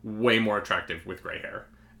man, way more attractive with gray hair.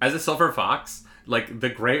 As a silver fox,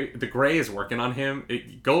 the gray is working on him.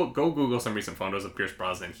 Go Google some recent photos of Pierce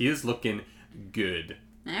Brosnan. He is looking good.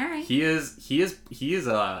 All right. He's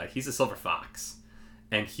a silver fox,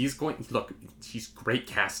 and he's great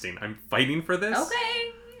casting. I'm fighting for this.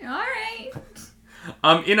 Okay. All right.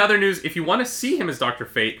 In other news, if you want to see him as Dr.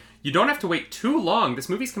 Fate, you don't have to wait too long. This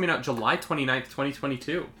movie's coming out July 29th,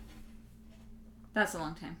 2022. That's a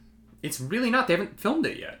long time. It's really not. They haven't filmed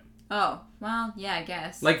it yet. Oh, well, yeah, I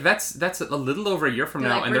guess. That's a little over a year from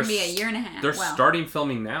now, and we're gonna be a year and a half. They're starting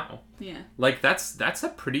filming now. Yeah. That's a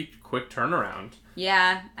pretty quick turnaround.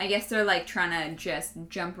 Yeah, I guess they're trying to just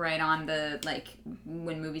jump right on the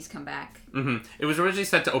when movies come back. Mm-hmm. It was originally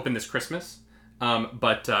set to open this Christmas,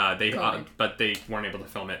 but they weren't able to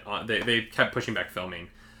film it. They kept pushing back filming.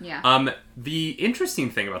 Yeah. The interesting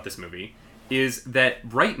thing about this movie is that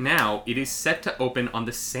right now it is set to open on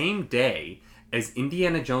the same day as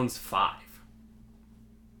Indiana Jones 5.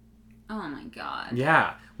 Oh my god.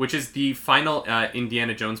 Yeah, which is the final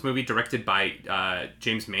Indiana Jones movie directed by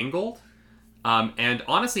James Mangold. And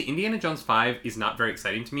honestly, Indiana Jones 5 is not very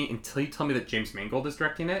exciting to me until you tell me that James Mangold is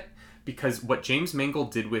directing it. Because what James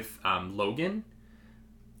Mangold did with Logan,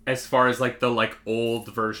 as far as like the like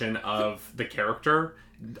old version of the character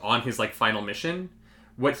on his like final mission,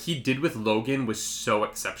 what he did with Logan was so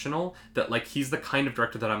exceptional that like he's the kind of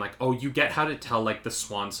director that I'm like, oh, you get how to tell like the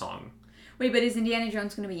swan song. Wait, but is Indiana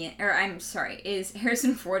Jones going to be in? Or I'm sorry, is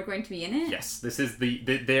Harrison Ford going to be in it? Yes, this is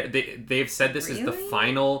they've said this is the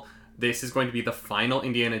final. This is going to be the final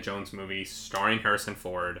Indiana Jones movie starring Harrison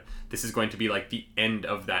Ford. This is going to be like the end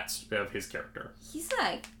of his character. He's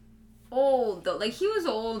like old though. Like he was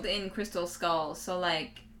old in Crystal Skull, so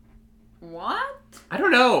like. What? I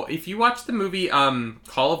don't know. If you watch the movie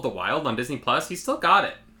Call of the Wild on Disney Plus, he's still got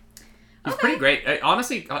it. He's pretty great.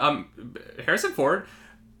 Honestly, Harrison Ford,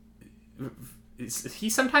 he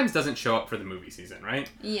sometimes doesn't show up for the movie season,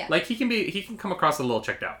 right? Yeah. Like he can come across a little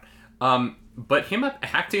checked out. But him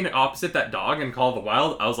acting opposite that dog in Call of the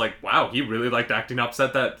Wild, I was like, wow, he really liked acting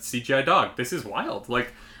opposite that CGI dog. This is wild.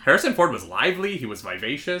 Like, Harrison Ford was lively. He was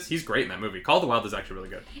vivacious. He's great in that movie. Call of the Wild is actually really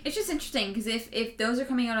good. It's just interesting because if those are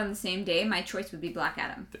coming out on the same day, my choice would be Black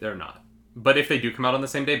Adam. They're not. But if they do come out on the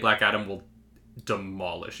same day, Black Adam will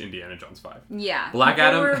demolish Indiana Jones 5. Yeah. Black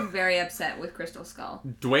Adam. We're very upset with Crystal Skull.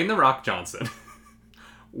 Dwayne "The Rock" Johnson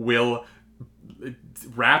will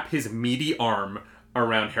wrap his meaty arm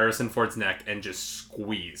around Harrison Ford's neck and just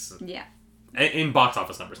squeeze. Yeah. In box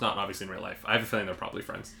office numbers, not obviously in real life. I have a feeling they're probably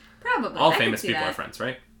friends. Probably. All famous people are friends,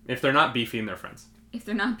 right? If they're not beefing, they're friends. If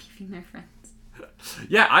they're not beefing, they're friends.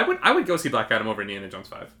 Yeah, I would go see Black Adam over Indiana Jones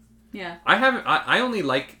 5. Yeah. I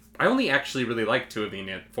only actually really like 2 of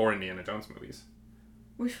the 4 Indiana Jones movies.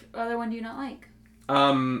 Which other one do you not like?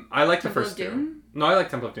 I like the first Temple of Doom? 2. No, I like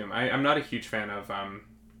Temple of Doom. I'm not a huge fan of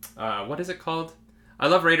what is it called? I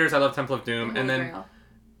love Raiders. I love Temple of Doom, and then Grail.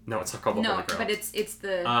 No, it's not called the Holy Grail. No, but it's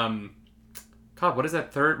the God, what is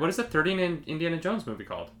that third? What is the 13 Indiana Jones movie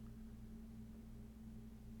called?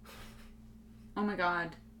 Oh my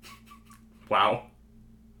god. Wow.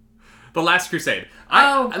 The Last Crusade.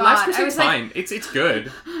 God. Last Crusade's like... fine. It's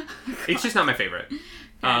good. It's just not my favorite.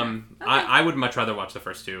 Okay. I would much rather watch the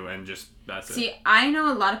first 2 and just that's it. See, I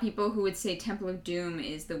know a lot of people who would say Temple of Doom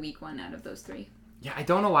is the weak one out of those 3. Yeah, I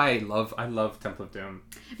don't know why I love Temple of Doom.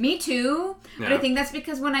 Me too, but I think that's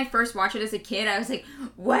because when I first watched it as a kid, I was like,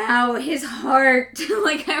 wow, his heart.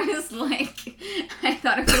 Like, I was like, I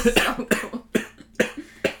thought it was so cool.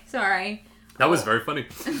 Sorry. That was very funny.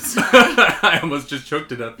 I'm sorry. I almost just choked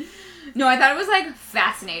to death. No, I thought it was, like,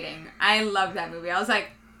 fascinating. I loved that movie. I was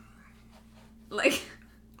like...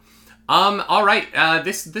 All right.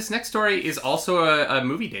 This next story is also a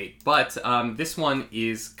movie date, but this one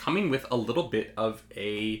is coming with a little bit of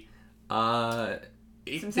a.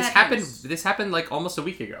 This happened like almost a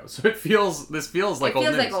week ago, so this feels like old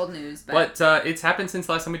news. Like old news, but it's happened since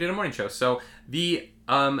the last time we did a morning show. So the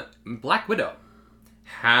Black Widow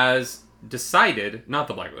has decided, not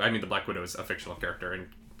the Black Widow. I mean, the Black Widow is a fictional character in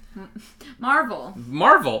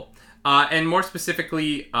Marvel, and more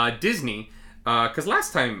specifically Disney. Because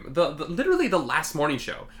last time, literally the last morning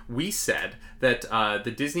show, we said that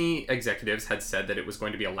the Disney executives had said that it was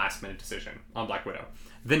going to be a last-minute decision on Black Widow.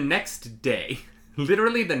 The next day,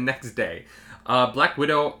 literally the next day, Black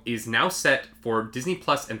Widow is now set for Disney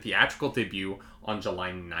Plus and theatrical debut on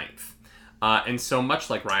July 9th. And so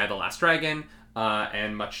much like Raya the Last Dragon,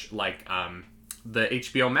 and much like the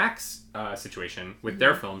HBO Max situation with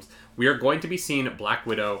their films, we are going to be seeing Black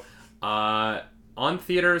Widow on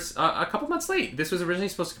theaters a couple months late. This was originally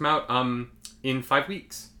supposed to come out in 5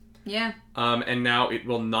 weeks. Yeah. And now it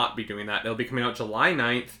will not be doing that. It'll be coming out July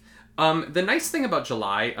 9th. The nice thing about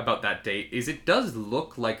July, about that date, is it does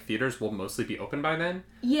look like theaters will mostly be open by then.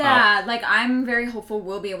 Yeah, I'm very hopeful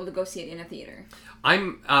we'll be able to go see it in a theater.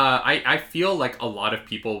 I feel like a lot of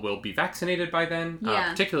people will be vaccinated by then,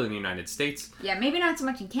 particularly in the United States. Yeah, maybe not so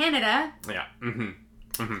much in Canada. Yeah.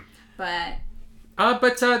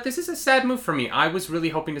 But this is a sad move for me. I was really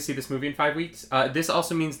hoping to see this movie in 5 weeks. This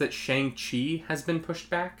also means that Shang-Chi has been pushed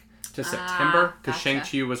back to September, because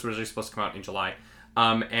Shang-Chi was originally supposed to come out in July.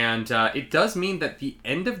 And it does mean that the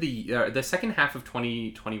end of the second half of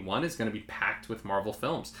 2021 is going to be packed with Marvel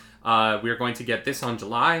films. We are going to get this on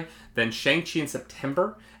July, then Shang-Chi in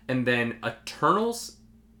September, and then Eternals,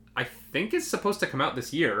 I think, is supposed to come out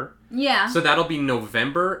this year. Yeah. So that'll be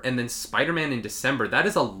November, and then Spider-Man in December. That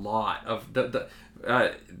is a lot of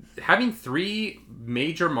having 3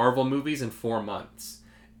 major Marvel movies in 4 months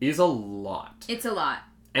is a lot. It's a lot.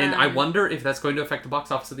 And I wonder if that's going to affect the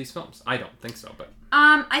box office of these films. I don't think so, but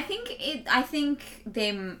I think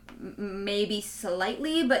they maybe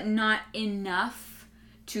slightly, but not enough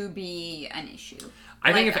to be an issue.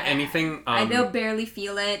 I think if anything... they'll barely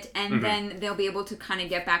feel it, and then they'll be able to kind of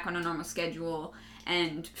get back on a normal schedule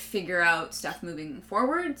and figure out stuff moving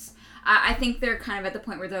forwards. I think they're kind of at the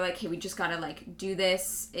point where they're like, hey, we just gotta, like, do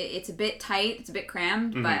this. It's a bit tight, it's a bit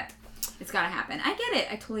crammed, but it's gotta happen. I get it.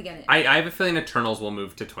 I totally get it. I have a feeling Eternals will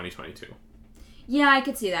move to 2022. Yeah, I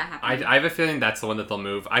could see that happening. I have a feeling that's the one that they'll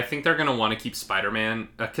move. I think they're going to want to keep Spider-Man.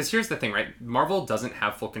 Because here's the thing, right? Marvel doesn't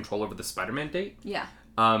have full control over the Spider-Man date. Yeah.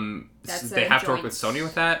 They have to work with Sony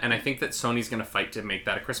with that, and I think that Sony's going to fight to make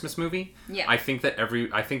that a Christmas movie. Yeah. I think that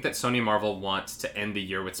Sony and Marvel wants to end the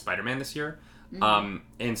year with Spider-Man this year.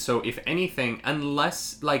 And so if anything,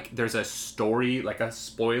 unless like there's a story, like a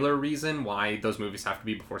spoiler reason why those movies have to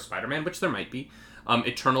be before Spider-Man, which there might be,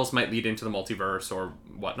 Eternals might lead into the multiverse or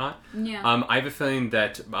whatnot. Yeah. I have a feeling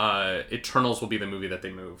that Eternals will be the movie that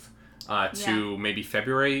they move to maybe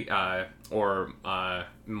February or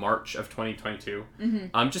March of 2022.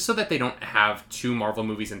 Just so that they don't have two Marvel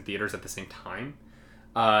movies in theaters at the same time.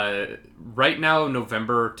 Right now,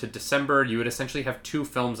 November to December, you would essentially have two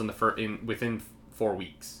films within 4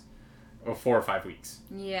 weeks, or 4 or 5 weeks.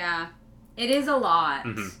 Yeah, it is a lot.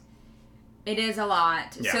 It is a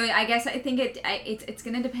lot. Yeah. So I guess I think it's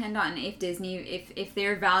going to depend on if Disney if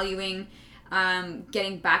they're valuing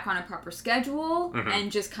getting back on a proper schedule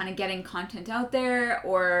and just kind of getting content out there,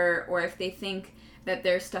 or if they think that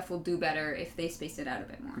their stuff will do better if they space it out a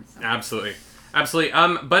bit more. So. Absolutely.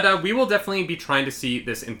 But we will definitely be trying to see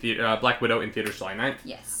this in Black Widow in theaters July 9th.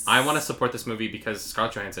 Yes. I want to support this movie because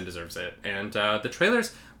Scarlett Johansson deserves it. And the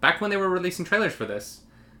trailers, back when they were releasing trailers for this,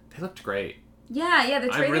 they looked great. Yeah, the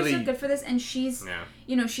trailers are good for this, and she's,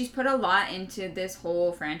 she's put a lot into this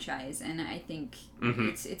whole franchise, and I think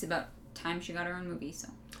it's about time she got her own movie, so.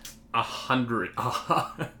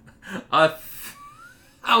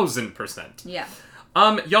 1,000%. Yeah.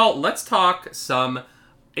 Y'all, let's talk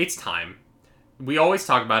it's time. We always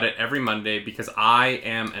talk about it every Monday because I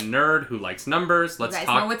am a nerd who likes numbers. Let's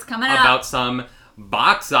talk know what's coming about up. some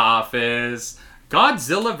box office.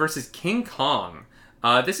 Godzilla vs. King Kong.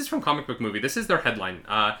 This is from Comic Book Movie. This is their headline.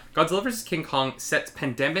 Godzilla vs. King Kong sets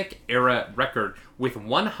pandemic-era record with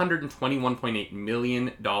 $121.8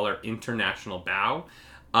 million international bow.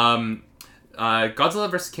 Godzilla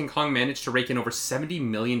vs. King Kong managed to rake in over $70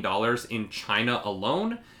 million in China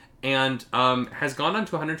alone, and has gone on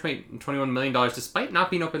to $121 million despite not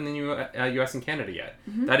being open in the U.S. and Canada yet.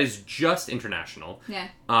 That is just international. Yeah.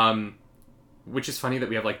 Which is funny that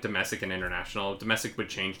we have like domestic and international. Domestic would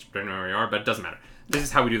change depending on where we are, but it doesn't matter. This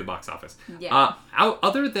is how we do the box office. Yeah.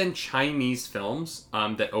 Other than Chinese films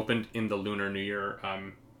that opened in the Lunar New Year,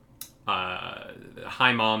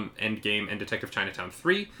 Hi Mom, Endgame, and Detective Chinatown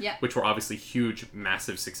 3, which were obviously huge,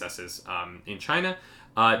 massive successes in China.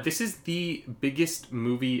 This is the biggest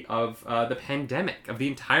movie of the pandemic, of the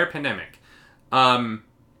entire pandemic. And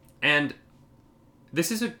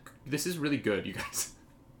this is really good, you guys.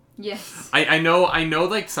 Yes. I know,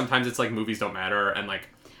 like, sometimes it's like movies don't matter, and like...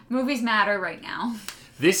 Movies matter right now.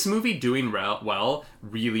 This movie doing well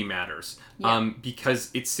really matters.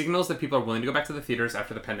 Because it signals that people are willing to go back to the theaters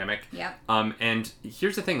after the pandemic. Yeah. And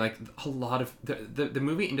here's the thing, like, a lot of... The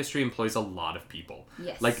movie industry employs a lot of people.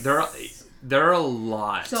 Yes. Like, there are a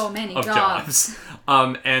lot so many of jobs.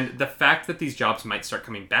 And the fact that these jobs might start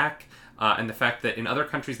coming back, and the fact that in other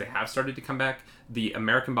countries they have started to come back, the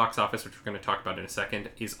American box office, which we're going to talk about in a second,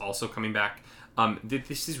 is also coming back.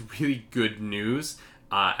 This is really good news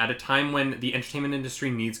at a time when the entertainment industry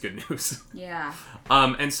needs good news. Yeah.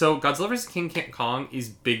 And so Godzilla vs. King Kong is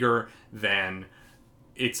bigger than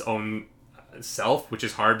its own self, which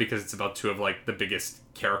is hard because it's about two of like the biggest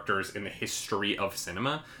characters in the history of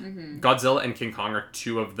cinema. Godzilla and King Kong are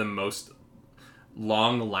two of the most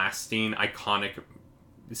long-lasting, iconic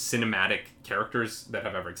cinematic characters that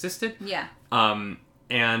have ever existed. Yeah.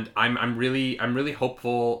 And I'm really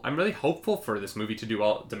hopeful. I'm really hopeful for this movie to do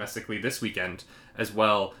well domestically this weekend as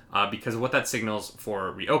well, because of what that signals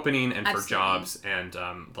for reopening and for jobs and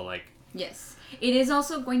the like. Yes. It is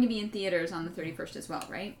also going to be in theaters on the 31st as well,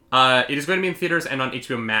 right? It is going to be in theaters and on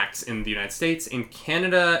HBO Max in the United States. In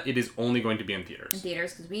Canada, it is only going to be in theaters. In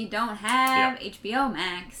theaters, because we don't have HBO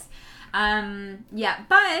Max.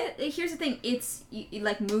 But here's the thing. It's,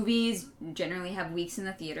 like, movies generally have weeks in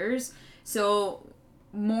the theaters, so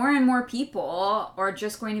more and more people are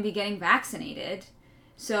just going to be getting vaccinated.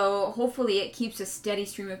 So hopefully it keeps a steady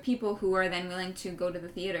stream of people who are then willing to go to the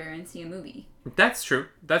theater and see a movie. That's true.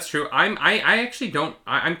 I actually don't...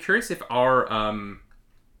 I'm curious if our...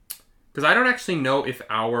 because I don't actually know if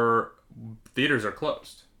our theaters are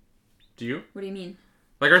closed. Do you? What do you mean?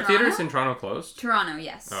 Like, are theaters in Toronto closed? Toronto,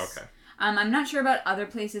 yes. Oh, okay. I'm not sure about other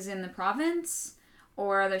places in the province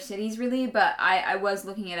or other cities really, but I was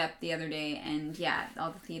looking it up the other day, and yeah,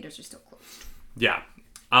 all the theaters are still closed. Yeah.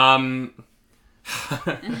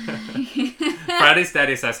 Friday's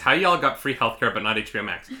Daddy says, how y'all got free healthcare but not HBO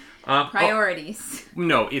Max? Priorities.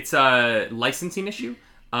 No, it's a licensing issue.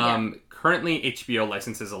 Currently, HBO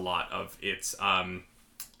licenses a lot of its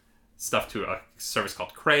stuff to a service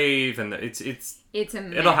called Crave, and it's a mess.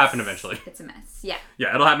 It'll happen eventually. It's a mess. Yeah.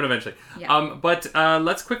 Yeah, it'll happen eventually. Yeah. But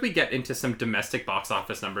let's quickly get into some domestic box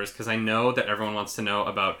office numbers, because I know that everyone wants to know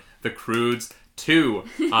about The Croods 2,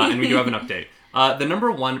 and we do have an update. The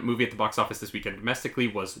number one movie at the box office this weekend domestically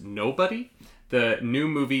was Nobody, the new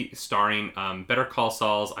movie starring Better Call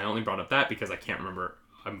Saul's. I only brought up that because I can't remember.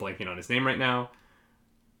 I'm blanking on his name right now.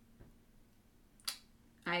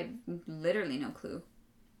 I have literally no clue.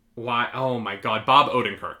 Why? Oh my God, Bob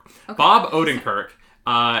Odenkirk. Okay. Bob Odenkirk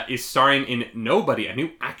is starring in Nobody, a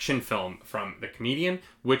new action film from the comedian,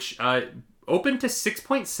 which opened to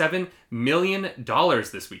 $6.7 million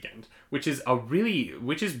this weekend, which is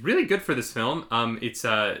really good for this film. It's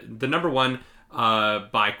the number one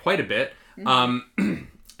by quite a bit. Number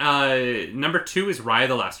two is Raya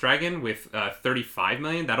the Last Dragon with $35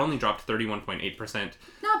 million. That only dropped 31.8%.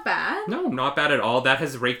 Not bad. No, not bad at all. That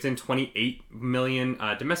has raked in $28 million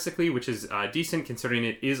domestically, which is decent considering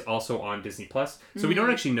it is also on Disney Plus. So we don't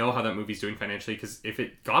actually know how that movie's doing financially, because if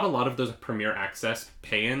it got a lot of those Premier Access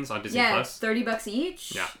pay-ins on Disney Plus, $30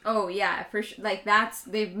 each. Yeah. Oh yeah, for sure. Like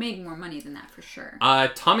they've made more money than that for sure.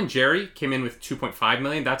 Tom and Jerry came in with $2.5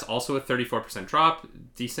 million. That's also a 34% drop.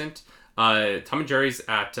 Decent. Tom and Jerry's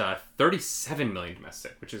at $37 million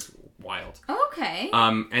domestic, which is wild. Oh, okay.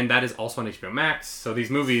 And that is also on HBO Max. So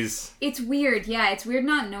these movies. It's weird. Yeah, it's weird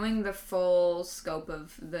not knowing the full scope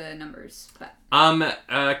of the numbers. But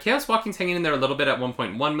Chaos Walking's hanging in there a little bit at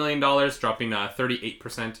 $1.1 million, dropping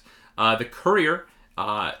 38%. The Courier,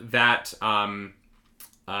 that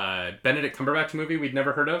Benedict Cumberbatch movie we'd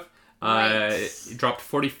never heard of. It dropped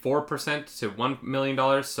 44% to $1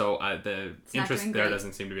 million, so the interest there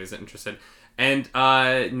doesn't seem to be as interested. And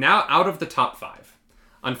now out of the top five,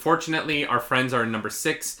 unfortunately, our friends are number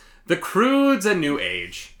 6. The Croods: A New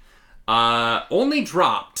Age only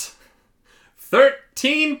dropped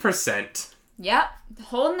 13%. Yep,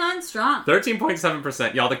 holding on strong.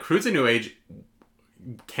 13.7%. Y'all, The Croods: A New Age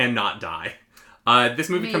cannot die. This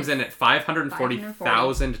movie comes in at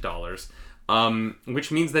 $540,000.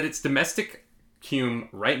 Which means that its domestic cum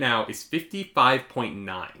right now is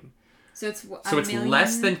 55.9. So it's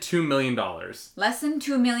less than $2 million. Less than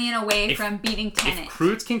 $2 million away from beating Tenet. If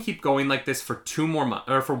Croods can keep going like this for 2 more months,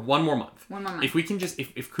 or for 1 more month. 1 more month. If we can just,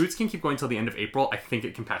 if Croods can keep going till the end of April, I think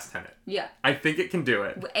it can pass Tenet. Yeah. I think it can do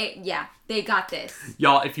it. Yeah, they got this.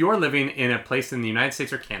 Y'all, if you are living in a place in the United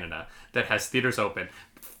States or Canada that has theaters open,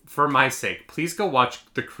 for my sake, please go watch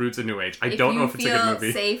The Croods: A New Age. I don't know if it's a good movie.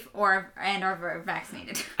 If you feel safe or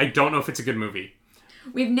vaccinated. I don't know if it's a good movie.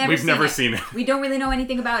 We've never seen it. We don't really know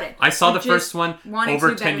anything about it. I saw the first one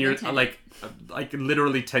over 10 years, like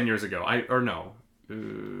literally 10 years ago. 8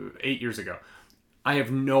 years ago. I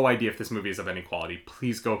have no idea if this movie is of any quality.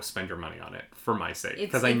 Please go spend your money on it for my sake,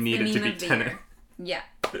 because I need it to be Tenet. Yeah.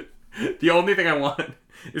 The only thing I want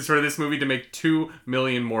is for this movie to make $2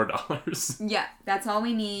 million more. Yeah, that's all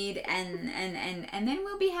we need, and then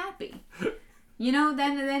we'll be happy. You know,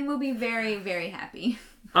 then we'll be very, very happy.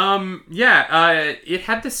 It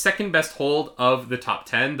had the second best hold of the top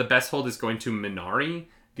 10. The best hold is going to Minari,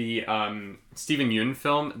 the Steven Yeun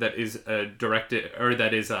film that is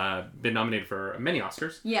been nominated for many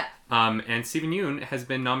Oscars. Yeah. And Steven Yeun has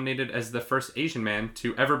been nominated as the first Asian man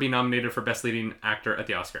to ever be nominated for Best Leading Actor at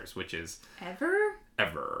the Oscars, which is ever.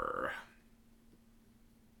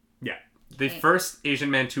 Yeah, the first Asian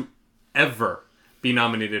man to ever be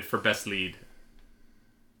nominated for Best Lead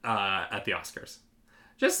at the Oscars.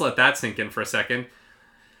 Just let that sink in for a second.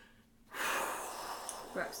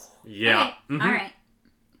 Gross. Yeah. Okay. Mm-hmm. All right.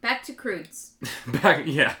 Back to Croods. And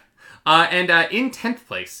in 10th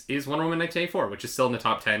place is Wonder Woman 1984, which is still in the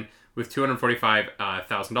top 10 with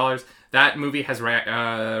 $245,000. That movie has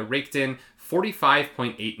raked in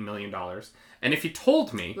 $45.8 million. And if you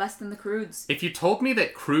told me... Less than the Croods. If you told me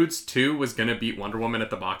that Croods 2 was going to beat Wonder Woman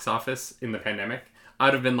at the box office in the pandemic,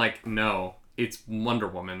 I'd have been like, no, it's Wonder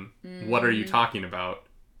Woman. What are you talking about?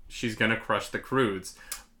 She's going to crush the Croods.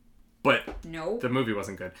 But the movie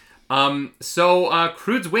wasn't good. So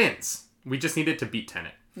Croods wins. We just needed to beat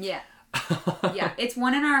Tenet. Yeah. Yeah, it's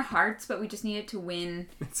one in our hearts, but we just needed to win.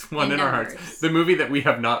 It's one in our hearts. The movie that we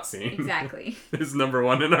have not seen. Exactly. Is number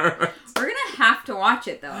 1 in our hearts. We're going to have to watch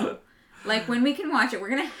it, though. Like, when we can watch it, we're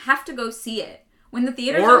going to have to go see it. When the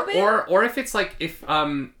theater's open. Or if it's like, if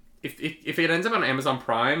if it ends up on Amazon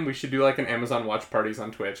Prime, we should do like an Amazon watch parties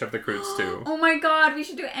on Twitch of The Croods too. Oh my god, we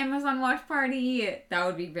should do Amazon watch party. That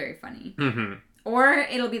would be very funny. Mm-hmm. Or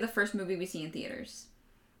it'll be the first movie we see in theaters.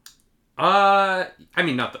 I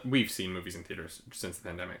mean, not that we've seen movies in theaters since the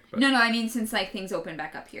pandemic. But... No, I mean since like things open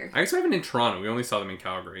back up here. I guess we haven't in Toronto. We only saw them in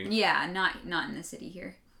Calgary. Yeah, not in the city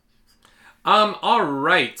here. All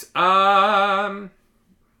right.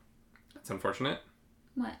 That's unfortunate.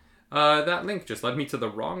 What? That link just led me to the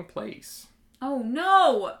wrong place. Oh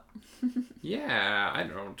no! Yeah, I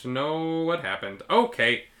don't know what happened.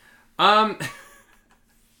 Okay. Where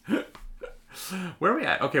are we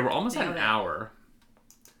at? Okay, we're almost at an hour.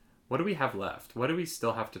 What do we have left? What do we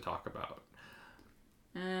still have to talk about?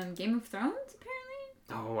 Game of Thrones, apparently?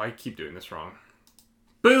 Oh, I keep doing this wrong.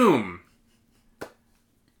 Boom!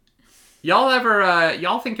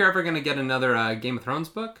 Y'all think you're ever gonna get another Game of Thrones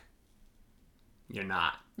book? You're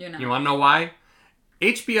not. You're not. You wanna know why?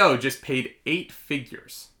 HBO just paid 8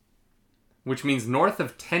 figures. Which means north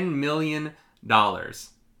of $10 million.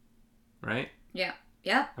 Right? Yeah.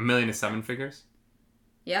 Yep. $1 million is 7 figures?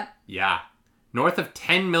 Yep. Yeah. North of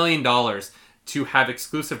 $10 million to have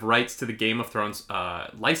exclusive rights to the Game of Thrones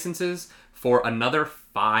licenses for another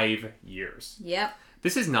 5 years. Yep.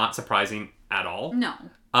 This is not surprising at all. No.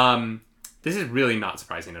 This is really not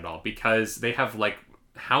surprising at all because they have like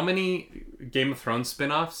how many Game of Thrones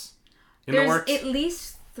spin-offs in the works? There's at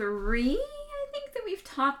least 3, I think, that we've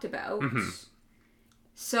talked about. Mm-hmm.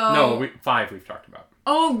 So No, 5 we've talked about.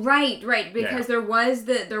 Oh, right, because there was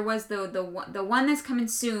the one that's coming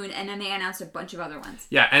soon, and then they announced a bunch of other ones.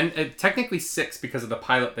 Yeah, and technically 6 because of the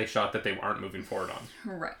pilot they shot that they aren't moving forward on.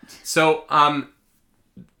 Right. So,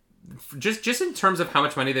 just in terms of how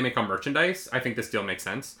much money they make on merchandise, I think this deal makes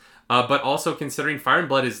sense. But also considering Fire and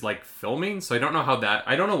Blood is like filming, so I don't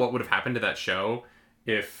know what would have happened to that show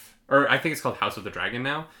or I think it's called House of the Dragon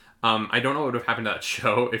now. I don't know what would have happened to that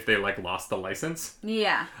show if they like lost the license.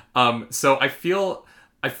 Yeah. So I feel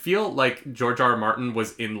like George R. R. Martin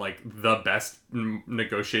was in like the best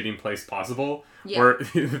negotiating place possible, where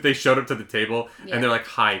they showed up to the table and they're like,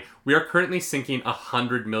 "Hi, we are currently sinking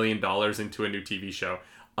 $100 million into a new TV show.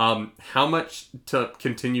 How much to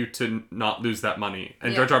continue to not lose that money?"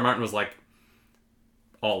 And George R. R. Martin was like,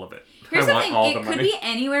 "All of it. Here's I want the all thing: the it could money." be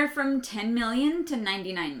anywhere from 10 million to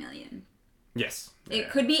 99 million. Yes, it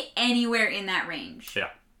could be anywhere in that range. Yeah.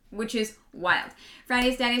 Which is wild.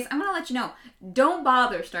 Fridays, Daddies, I'm going to let you know, don't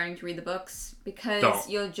bother starting to read the books because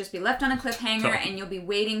you'll just be left on a cliffhanger and you'll be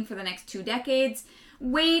waiting for the next 2 decades.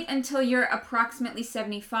 Wait until you're approximately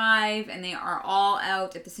 75 and they are all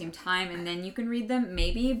out at the same time and then you can read them,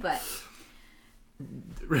 maybe, but...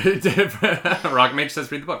 Rockmage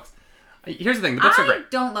says read the books. Here's the thing, the books are great. I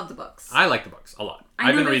don't love the books. I like the books a lot.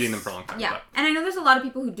 I've been reading them for a long time. Yeah, and I know there's a lot of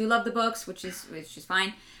people who do love the books, which is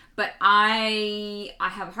fine. But I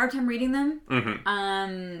have a hard time reading them.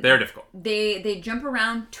 Mm-hmm. They're difficult. They jump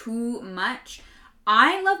around too much.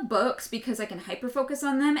 I love books because I can hyper focus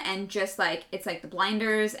on them and just like it's like the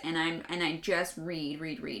blinders and I just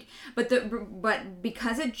read. But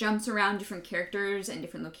because it jumps around different characters and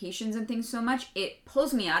different locations and things so much, it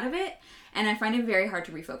pulls me out of it and I find it very hard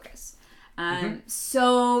to refocus.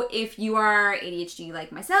 So if you are ADHD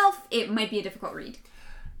like myself, it might be a difficult read.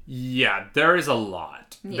 Yeah, there is a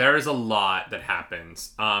lot. Yeah. There is a lot that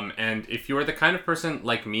happens. And if you are the kind of person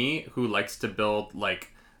like me who likes to build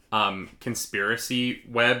like conspiracy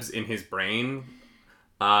webs in his brain,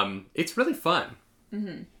 it's really fun.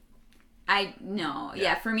 Mm-hmm.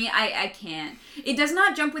 Yeah, for me, I can't. It does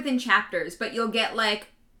not jump within chapters, but you'll get like,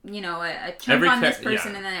 you know, a chunk on this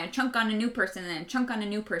person and then a chunk on a new person and then a chunk on a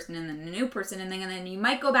new person and then a new person and then you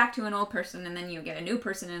might go back to an old person and then you get a new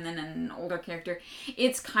person and then an older character.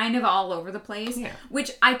 It's kind of all over the place,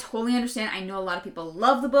 which I totally understand. I know a lot of people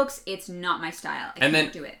love the books. It's not my style. I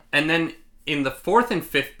can't do it. And then in the 4th and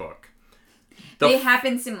 5th book, they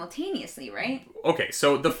happen simultaneously, right? Okay,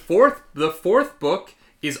 so the fourth book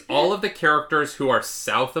is all of the characters who are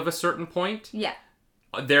south of a certain point. Yeah.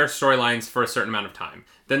 Their storylines for a certain amount of time.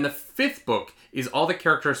 Then the 5th book is all the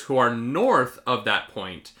characters who are north of that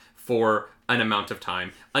point for an amount of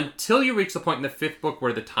time until you reach the point in the 5th book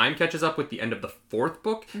where the time catches up with the end of the 4th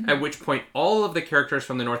book, at which point all of the characters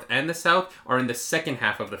from the north and the south are in the second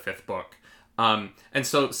half of the 5th book. And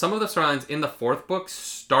so some of the storylines in the 4th book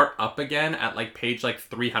start up again at like page like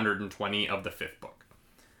 320 of the 5th book.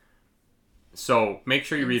 So make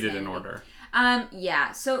sure you read it in order.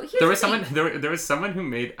 Yeah, so here's there was someone who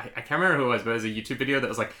made, I can't remember who it was, but it was a YouTube video that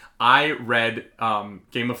was like, I read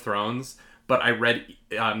Game of Thrones, but I read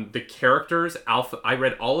the characters I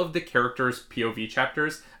read all of the characters' POV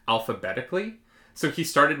chapters alphabetically. So he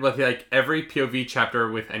started with like every POV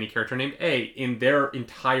chapter with any character named A in their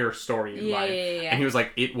entire story in life. Yeah. And he was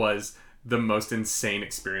like, it was the most insane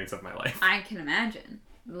experience of my life. I can imagine.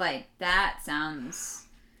 Like, that sounds...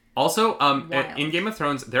 Also, wild. in Game of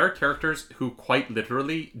Thrones, there are characters who quite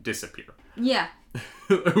literally disappear. Yeah.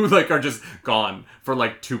 Who, like, are just gone for,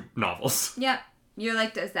 like, 2 novels. Yep. You're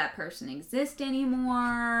like, does that person exist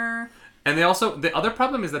anymore? And they also... The other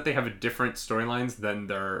problem is that they have different storylines than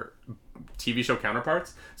their TV show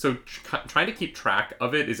counterparts. So trying to keep track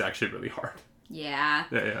of it is actually really hard. Yeah.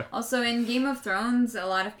 Yeah. Also, in Game of Thrones, a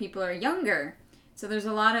lot of people are younger. So there's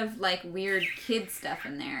a lot of, like, weird kid stuff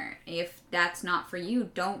in there. If that's not for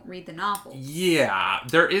you, don't read the novels. Yeah.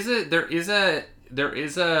 There is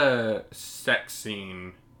a sex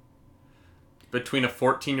scene between a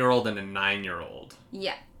 14-year-old and a 9-year-old.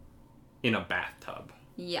 Yeah. In a bathtub.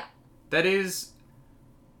 Yeah. That is...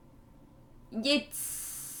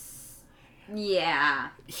 Yeah.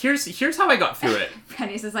 Here's how I got through it.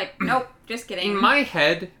 Prentice is like, nope, just kidding. In my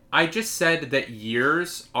head, I just said that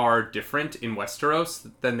years are different in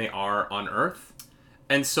Westeros than they are on Earth.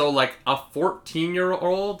 And so, like, a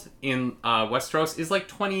 14-year-old in Westeros is, like,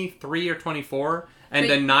 23 or 24, and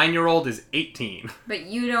a 9-year-old is 18. But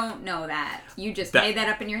you don't know that. You just made that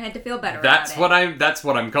up in your head to feel better that's about it. That's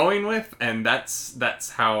what I'm going with, and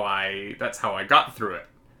that's how I got through it.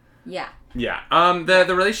 Yeah. Yeah.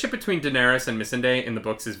 The relationship between Daenerys and Missandei in the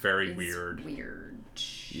books is very weird. Weird.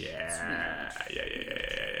 Yeah.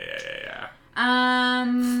 Yeah.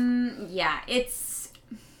 Yeah, it's...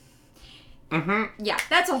 Mm-hmm. Yeah,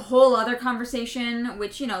 that's a whole other conversation,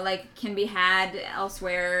 which, you know, like, can be had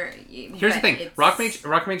elsewhere. Here's the thing.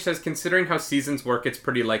 Rockmage says, considering how seasons work, it's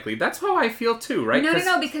pretty likely. That's how I feel too, right?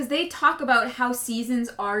 No, because they talk about how seasons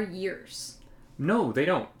are years. No, they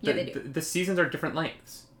don't. Yeah, they do. The seasons are different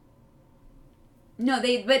lengths. No,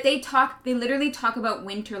 they literally talk about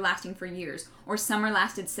winter lasting for years, or summer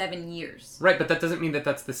lasted 7 years. Right, but that doesn't mean that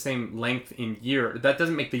that's the same length in year. That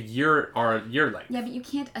doesn't make the year our year length. Yeah, but you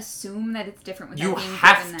can't assume that it's different without You being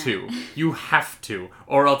have given to. that. You have to.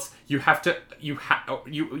 Or else you have to, you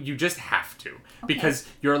just have to. Okay. Because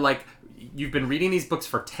you're like, you've been reading these books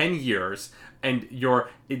for 10 years, and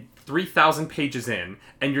you're 3,000 pages in,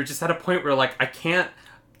 and you're just at a point where, like, I can't...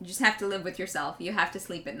 You just have to live with yourself. You have to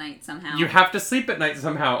sleep at night somehow. You have to sleep at night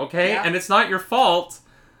somehow, okay? Yep. And it's not your fault.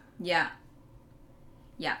 Yeah.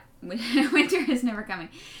 Yeah. Winter is never coming.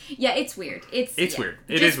 Yeah, it's weird. It's weird.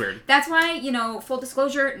 It is weird. That's why, you know, full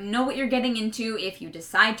disclosure, know what you're getting into if you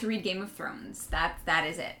decide to read Game of Thrones. That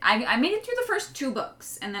is it. I made it through the first 2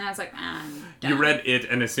 books, and then I was like, I'm done. You read it,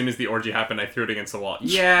 and as soon as the orgy happened, I threw it against the wall.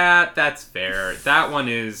 Yeah, that's fair. That one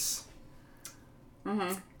is...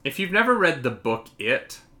 Mm-hmm. If you've never read the book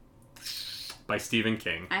It... by Stephen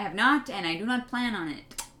King. I have not, and I do not plan on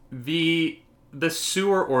it. The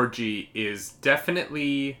sewer orgy is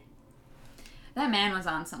definitely... That man was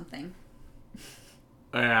on something.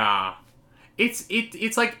 Yeah.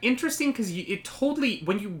 It's like interesting because it totally,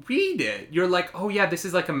 when you read it, you're like, oh yeah, this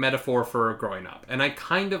is like a metaphor for growing up. And I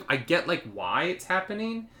get like why it's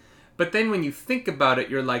happening. But then when you think about it,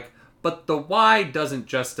 you're like, but the why doesn't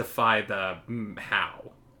justify the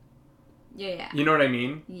how. Yeah. You know what I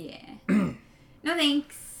mean? Yeah. No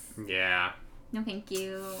thanks. Yeah. No thank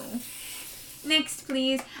you. Next,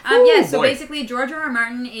 please. Boy. Basically, George R.R.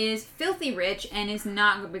 Martin is filthy rich and is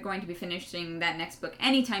not going to be finishing that next book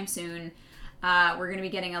anytime soon. We're going to be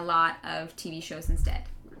getting a lot of TV shows instead.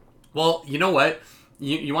 Well, you know what?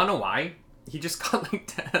 You want to know why? He just got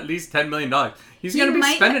like at least $10 million. He's going to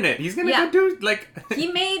be spending it. He's going to go do like...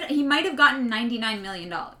 He might have gotten $99 million.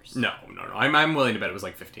 No. I'm willing to bet it was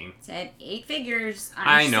like 15. Said 8 figures.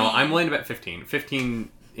 I know. I'm willing to bet 15. 15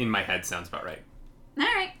 in my head sounds about right. All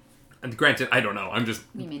right. And granted, I don't know.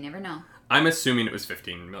 We may never know. I'm assuming it was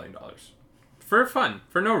 $15 million. For fun.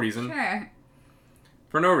 For no reason. Sure.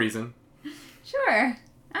 For no reason. Sure.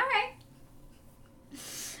 All right.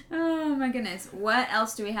 Oh my goodness. What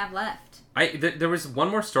else do we have left? There was one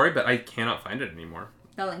more story, but I cannot find it anymore.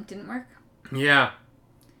 The link didn't work? Yeah.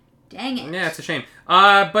 Dang it. Yeah, it's a shame.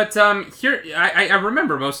 But here, I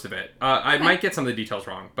remember most of it. I might get some of the details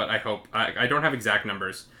wrong, but I hope. I don't have exact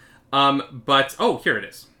numbers. But, here it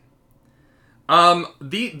is.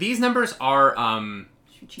 These numbers are,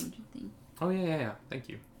 Should we change the thing? Oh, yeah. Thank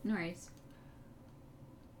you. No worries.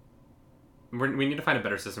 We need to find a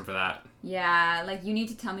better system for that. Yeah, like, you need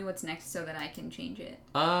to tell me what's next so that I can change it.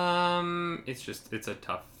 It's a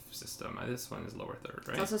tough system. This one is lower third,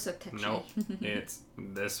 right? It's also so touchy. Nope. It's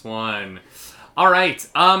this one. All right.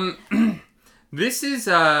 This is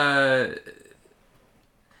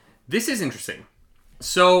interesting.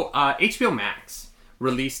 So, HBO Max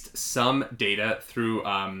released some data through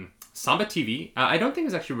Samba TV. I don't think it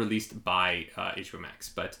was actually released by HBO Max,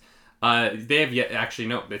 but they have yet... Actually,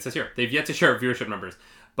 no, it says here. They've yet to share viewership numbers.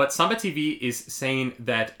 But Samba TV is saying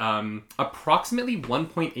that approximately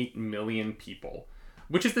 1.8 million people,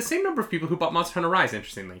 which is the same number of people who bought Monster Hunter Rise,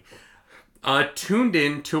 interestingly, tuned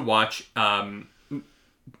in to watch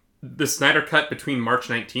the Snyder Cut between March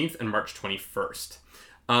 19th and March 21st.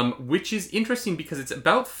 Which is interesting because it's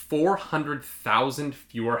about 400,000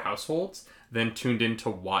 fewer households than tuned in to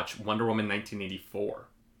watch Wonder Woman 1984.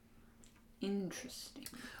 Interesting.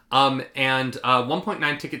 And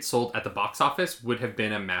 1.9 tickets sold at the box office would have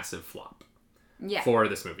been a massive flop. Yeah. For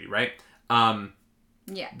this movie, right?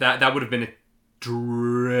 Yeah. That would have been a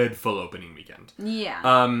dreadful opening weekend. Yeah.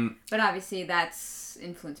 But obviously that's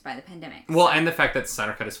influenced by the pandemic. Well, and the fact that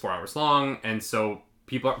Snyder Cut is 4 hours long, and so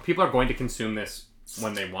people are going to consume this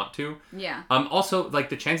when they want to. Yeah. Also, like,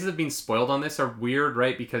 the chances of being spoiled on this are weird,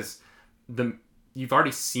 right? Because you've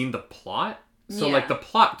already seen the plot, so like the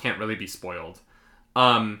plot can't really be spoiled.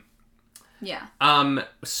 Yeah.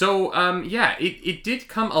 It did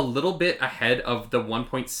come a little bit ahead of the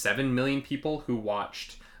 1.7 million people who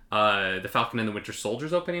watched the Falcon and the Winter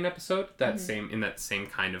Soldier's opening episode in that same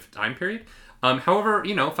kind of time period. However,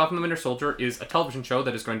 Falcon and the Winter Soldier is a television show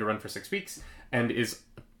that is going to run for 6 weeks and is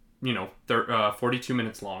 42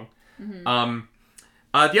 minutes long. Mm-hmm.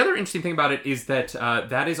 The other interesting thing about it is that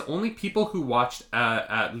that is only people who watched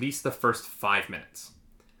at least the first 5 minutes.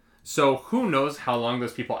 So who knows how long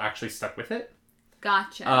those people actually stuck with it.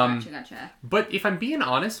 Gotcha. But if I'm being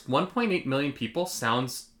honest, 1.8 million people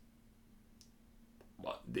sounds...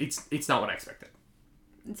 Well, it's not what I expected.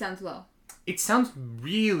 It sounds low. It sounds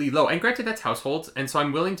really low. And granted, that's households. And so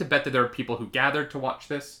I'm willing to bet that there are people who gathered to watch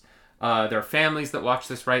this. There are families that watch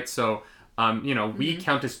this, right? So, we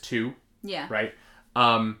count as 2. Yeah. Right?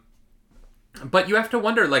 But you have to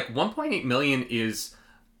wonder, like, 1.8 million is...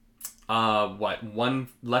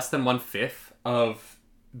 less than 1/5 of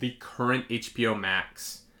the current HBO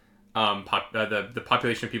Max, the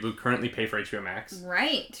population of people who currently pay for HBO Max.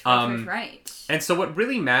 Right. Right. And so what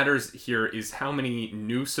really matters here is how many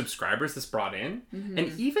new subscribers this brought in. Mm-hmm.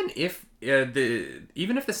 And even if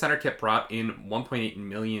the Snyder Cut brought in 1.8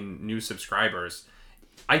 million new subscribers,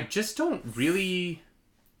 I just don't really...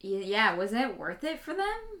 Yeah, was it worth it for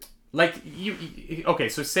them? Like, okay,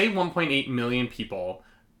 so say 1.8 million people...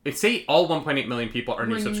 Say all 1.8 million people are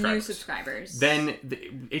new subscribers. Then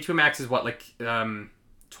HBO Max is what, like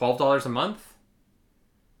 $12 a month?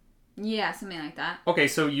 Yeah, something like that. Okay,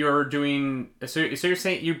 so you're doing... So you're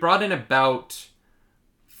saying you brought in about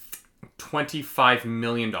 $25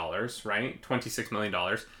 million, right? $26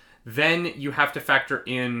 million. Then you have to factor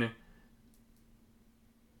in...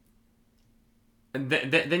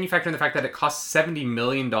 Then you factor in the fact that it costs $70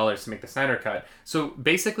 million to make the Snyder Cut. So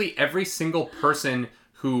basically every single person...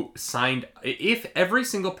 if every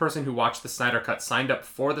single person who watched the Snyder Cut signed up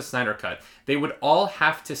for the Snyder Cut, they would all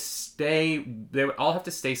have to stay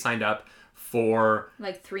signed up for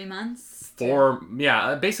like 3 months.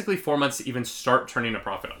 Basically 4 months to even start turning a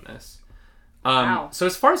profit on this. Wow. So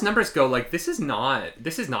as far as numbers go, like this is not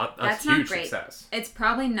a huge success. It's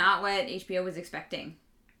probably not what HBO was expecting.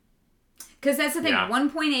 Because that's the thing,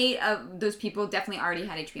 1.8 of those people definitely already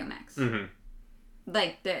had HBO Max. Mm-hmm.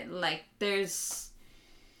 There's.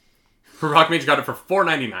 Rock Mage got it for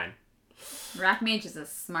 $4.99. Rock Mage is a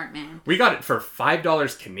smart man. We got it for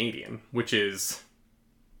 $5 Canadian, which is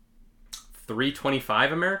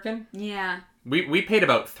 $3.25 American. Yeah. We paid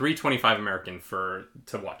about $3.25 American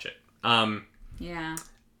to watch it. Yeah.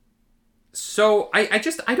 So I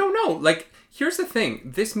don't know. Like, here's the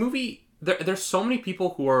thing. This movie, there's so many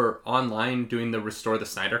people who are online doing the Restore the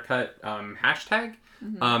Snyder Cut hashtag.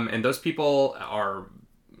 Mm-hmm. And those people are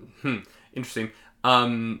interesting.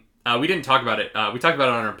 We didn't talk about it. We talked about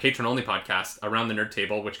it on our patron-only podcast, Around the Nerd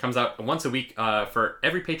Table, which comes out once a week for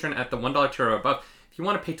every patron at the $1 tier or above. If you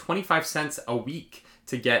want to pay 25 cents a week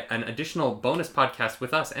to get an additional bonus podcast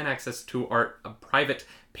with us and access to our private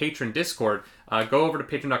patron Discord, go over to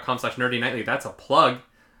patreon.com/nerdynightly. That's a plug.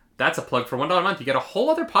 That's a plug for $1 a month. You get a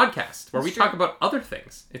whole other podcast where we talk about other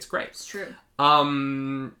things. It's great. It's true.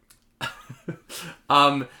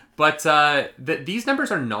 But these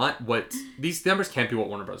numbers are not what... These numbers can't be what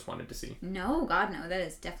Warner Bros. Wanted to see. No, God, no. That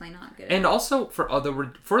is definitely not good. And also, for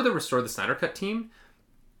the Restore the Snyder Cut team,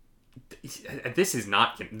 this is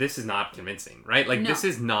not convincing, right? Like, this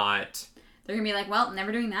is not... They're going to be like, well,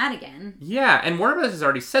 never doing that again. Yeah, and Warner Bros. Has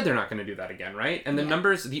already said they're not going to do that again, right? And the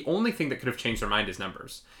numbers... The only thing that could have changed their mind is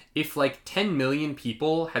numbers. If, 10 million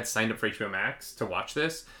people had signed up for HBO Max to watch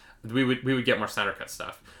this, we would get more Snyder Cut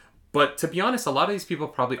stuff. But to be honest, a lot of these people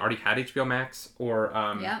probably already had HBO Max or...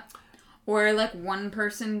 yeah. Or, like, one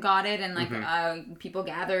person got it and, like, people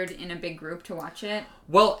gathered in a big group to watch it.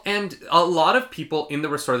 Well, and a lot of people in the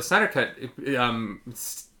Restore the Snyder Cut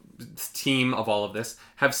team of all of this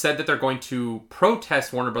have said that they're going to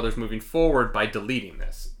protest Warner Brothers moving forward by deleting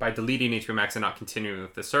this. By deleting HBO Max and not continuing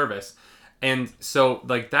with the service. And so,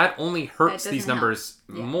 like, that only hurts these numbers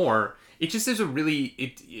more. It just is a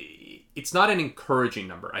really... It's not an encouraging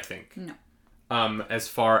number, I think. No. As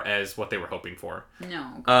far as what they were hoping for.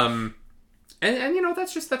 No. And you know,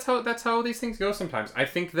 that's how these things go sometimes. I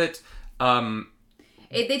think that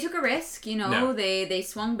they took a risk, you know. No. They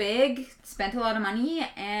swung big, spent a lot of money,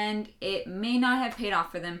 and it may not have paid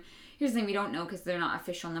off for them. Here's the thing, we don't know because they're not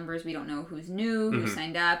official numbers. We don't know who's new, who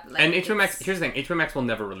signed up. Like, and HBO Max, here's the thing, HBO Max will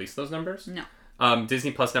never release those numbers. No.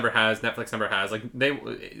 Disney Plus never has, Netflix never has. Like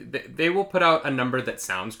they will put out a number that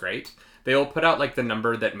sounds great. They will put out like the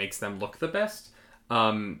number that makes them look the best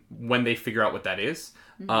when they figure out what that is.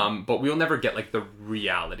 But we'll never get like the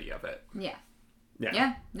reality of it. Yeah.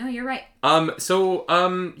 Yeah. No, you're right.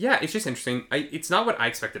 Yeah, it's just interesting. It's not what I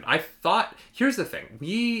expected. I thought, here's the thing.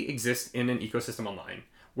 We exist in an ecosystem online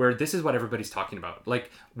where this is what everybody's talking about. Like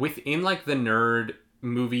within like the nerd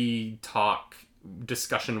movie talk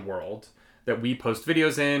discussion world that we post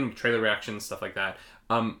videos in, trailer reactions, stuff like that.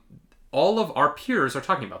 All of our peers are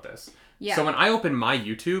talking about this. Yeah. So when I open my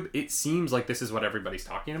YouTube, it seems like this is what everybody's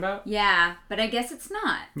talking about. Yeah, but I guess it's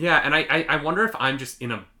not. Yeah, and I wonder if I'm just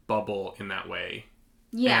in a bubble in that way.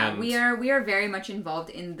 Yeah, and we are very much involved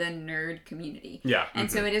in the nerd community. Yeah.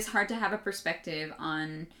 And so it is hard to have a perspective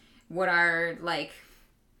on what our, like,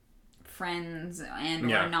 friends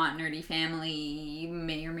and or not nerdy family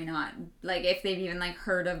may or may not, like, if they've even, like,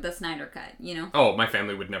 heard of the Snyder Cut, you know? Oh, my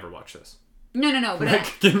family would never watch this. No, but...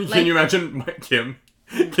 Like, can you imagine Kim?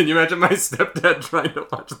 Can you imagine my stepdad trying to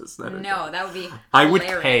watch the Snyder Cut? No, that would be hilarious. I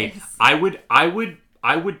would pay.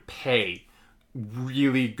 I would pay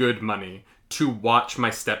really good money to watch my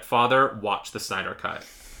stepfather watch the Snyder Cut.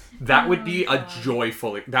 That would be a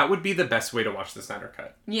joyful... That would be the best way to watch the Snyder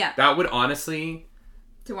Cut. Yeah. That would honestly...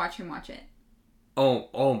 To watch him watch it.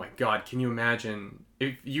 Oh my God! Can you imagine?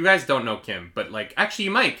 If you guys don't know Kim, but like, actually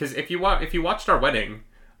you might, because if you watched our wedding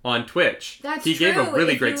on Twitch, he gave a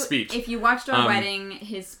really great speech. If you watched our wedding,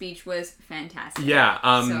 his speech was fantastic. Yeah.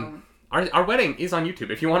 Our wedding is on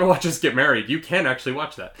YouTube. If you want to watch us get married, you can actually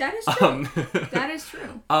watch that. That is true. That is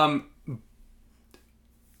true. Oh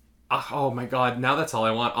my God! Now that's all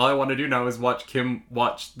I want. All I want to do now is watch Kim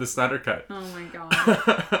watch the Snyder Cut. Oh my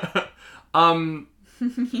God.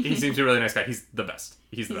 He seems a really nice guy. He's the best.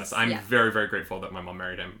 He's the best. I'm very, very grateful that my mom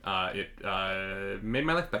married him. It made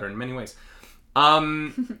my life better in many ways.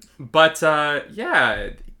 But yeah,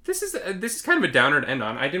 this is kind of a downer to end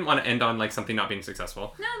on. I didn't want to end on like something not being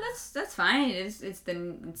successful. No, that's fine. It's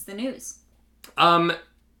the news.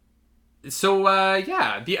 So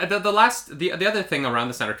yeah, the other thing around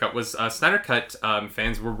the Snyder Cut was Snyder Cut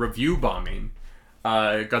fans were review bombing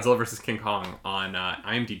Godzilla vs. King Kong on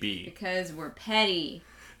IMDb because we're petty.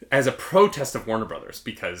 As a protest of Warner Brothers,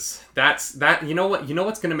 because you know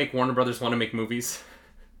what's going to make Warner Brothers want to make movies?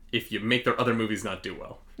 If you make their other movies not do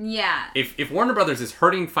well. Yeah. If Warner Brothers is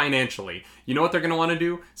hurting financially, you know what they're going to want to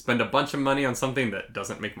do? Spend a bunch of money on something that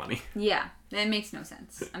doesn't make money. Yeah, that makes no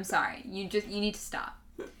sense. I'm sorry. You need to stop.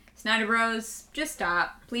 Snyder Bros, just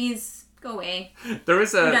stop. Please go away. We're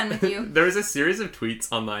done with you. There was a series of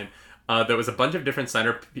tweets online. There was a bunch of different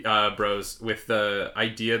Snyder Bros with the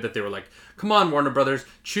idea that they were like, come on, Warner Brothers,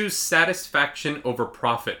 choose satisfaction over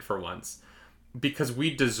profit for once. Because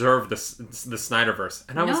we deserve the Snyderverse.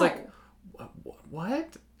 And I was like,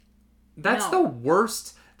 what? That's the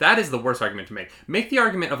worst. That is the worst argument to make. Make the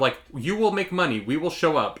argument of like, you will make money, we will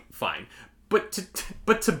show up, fine. But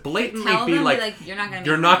to blatantly be like you're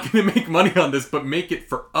not going to make money on this, but make it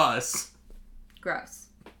for us. Gross.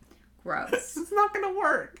 It's not going to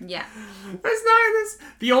work. Yeah. It's not this.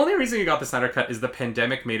 The only reason you got the Snyder Cut is the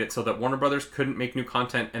pandemic made it so that Warner Brothers couldn't make new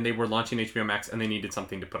content and they were launching HBO Max and they needed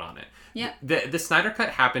something to put on it. Yeah. The Snyder Cut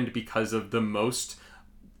happened because of the most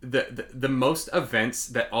events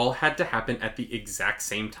that all had to happen at the exact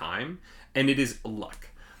same time, and it is luck.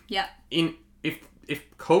 Yeah.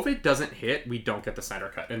 If COVID doesn't hit, we don't get the Snyder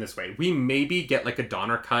Cut in this way. We maybe get like a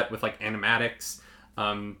Donner Cut with like animatics.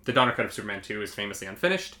 The Donner Cut of Superman 2 is famously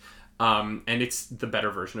unfinished. And it's the better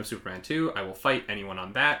version of Superman 2. I will fight anyone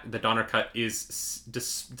on that. The Donner Cut is,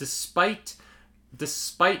 despite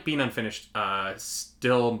being unfinished,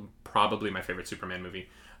 still probably my favorite Superman movie.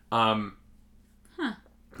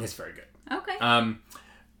 It's very good. Okay.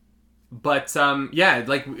 But yeah,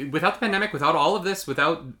 like without the pandemic, without all of this,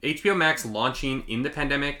 without HBO Max launching in the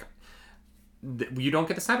pandemic, you don't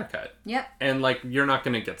get the Snyder Cut. Yep. And, like, you're not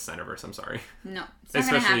going to get the Snyderverse, I'm sorry. No, it's not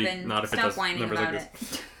going to happen. Not if Stop it does whining numbers about like it.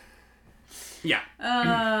 this. Yeah.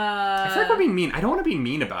 I feel like we're being mean. I don't want to be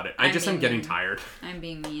mean about it. I'm getting mean. tired. I'm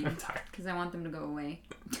being mean. I'm tired. Because I want them to go away.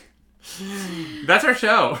 That's our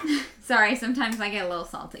show. Sorry, sometimes I get a little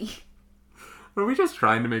salty. Are we just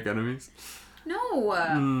trying to make enemies?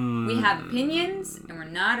 No. We have opinions, and we're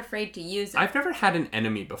not afraid to use them. I've never had an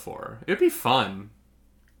enemy before. It would be fun.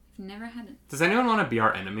 I've never had an... Does anyone want to be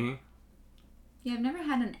our enemy? Yeah, I've never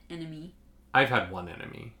had an enemy. I've had one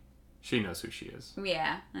enemy. She knows who she is.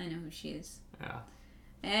 Yeah, I know who she is.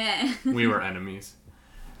 Yeah. We were enemies.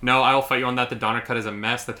 No, I will fight you on that. The Donner cut is a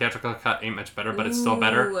mess. The theatrical cut ain't much better, but it's still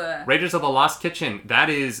better. Raiders of the Lost Kitchen. That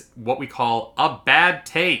is what we call a bad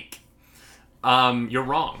take. You're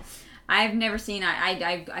wrong. I've never seen...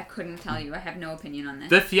 I couldn't tell you. I have no opinion on this.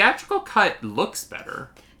 The theatrical cut looks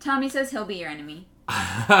better. Tommy says he'll be your enemy.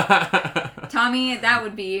 Tommy, that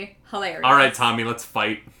would be hilarious. All right, Tommy, let's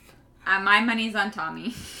fight. My money's on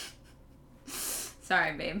Tommy.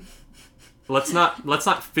 Sorry, babe. Let's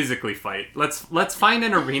not physically fight. Let's find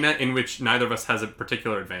an arena in which neither of us has a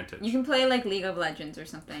particular advantage. You can play like League of Legends or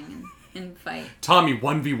something and fight. Tommy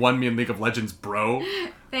 1v1 me in League of Legends, bro.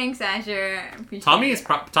 Thanks, Asher. Appreciate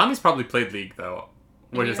Tommy's probably played League though,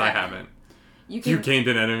 whereas I haven't. You gained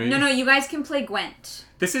an enemy. No, you guys can play Gwent.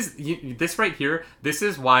 This right here. This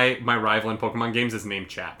is why my rival in Pokemon games is named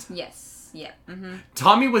Chat. Yes. Yeah. Mm-hmm.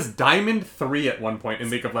 Tommy was Diamond 3 at one point in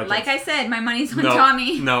League of Legends. Like I said, my money's on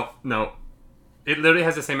Tommy. No. It literally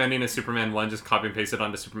has the same ending as Superman 1, just copy and paste it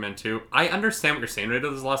onto Superman 2. I understand what you're saying,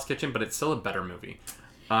 Raiders of the Lost Kitchen, but it's still a better movie.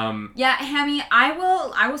 Yeah, Hammy, I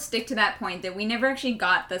will stick to that point that we never actually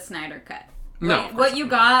got the Snyder Cut. No. What you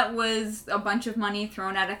got was a bunch of money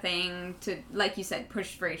thrown at a thing to, like you said,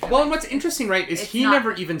 push for HBO. Well, and what's interesting, right, is he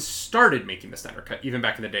never even started making the Snyder Cut, even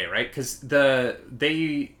back in the day, right? Because the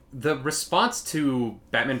response to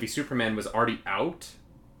Batman v Superman was already out.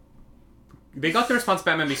 They got the response to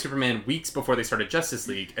Batman v Superman weeks before they started Justice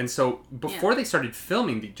League, and so before they started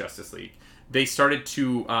filming the Justice League, they started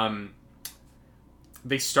to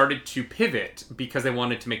pivot because they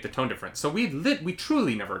wanted to make the tone different. So we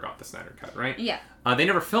truly never got the Snyder Cut, right? Yeah. They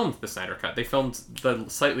never filmed the Snyder Cut. They filmed the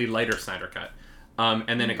slightly lighter Snyder Cut,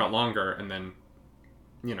 and then it got longer, and then,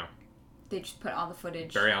 they just put all the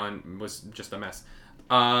footage. Barry Allen was just a mess.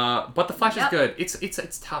 But the Flash is good.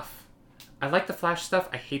 It's tough. I like the Flash stuff.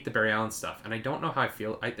 I hate the Barry Allen stuff, and I don't know how I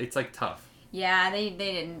feel. It's like tough. Yeah, they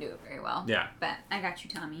didn't do it very well. Yeah. But I got you,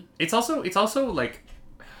 Tommy. It's also like,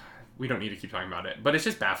 we don't need to keep talking about it, but it's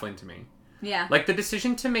just baffling to me. Yeah. Like the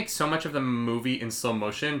decision to make so much of the movie in slow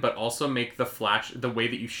motion, but also make the Flash, the way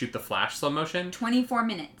that you shoot the Flash slow motion. 24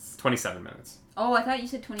 minutes. 27 minutes. Oh, I thought you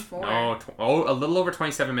said 24. No, a little over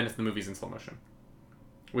 27 minutes of the movie's in slow motion.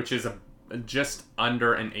 Which is just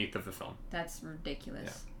under an eighth of the film. That's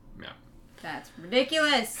ridiculous. Yeah. That's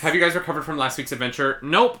ridiculous. Have you guys recovered from last week's adventure?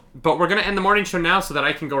 Nope. But we're going to end the morning show now so that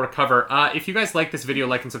I can go recover. If you guys like this video,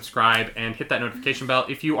 like and subscribe and hit that notification bell.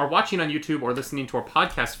 If you are watching on YouTube or listening to our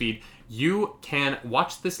podcast feed, you can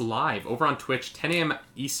watch this live over on Twitch, 10 a.m.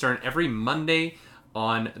 Eastern, every Monday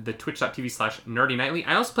on the twitch.tv/nerdynightly.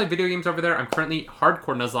 I also play video games over there. I'm currently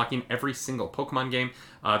hardcore nuzlocking every single Pokemon game.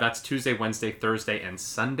 That's Tuesday, Wednesday, Thursday, and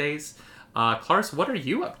Sundays. Claris, what are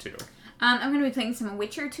you up to? I'm going to be playing some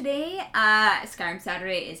Witcher today. Skyrim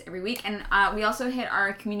Saturday is every week. And we also hit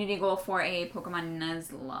our community goal for a Pokemon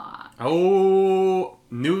Nuzlocke. Oh,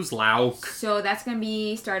 Nuzlocke. So that's going to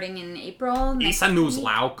be starting in April. It's a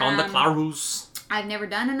Nuzlocke on the Clarus. I've never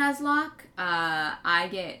done a Nuzlocke. I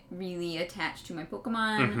get really attached to my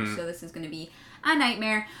Pokemon. So this is going to be a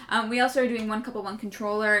nightmare. We also are doing 1-couple-1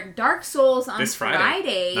 controller Dark Souls on this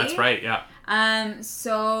Friday. That's right, yeah.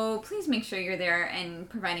 So please make sure you're there and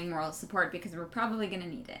providing moral support because we're probably going to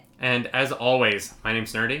need it. And as always, my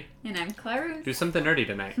name's Nerdy. And I'm Clarus. Do something nerdy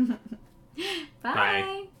tonight.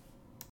 Bye.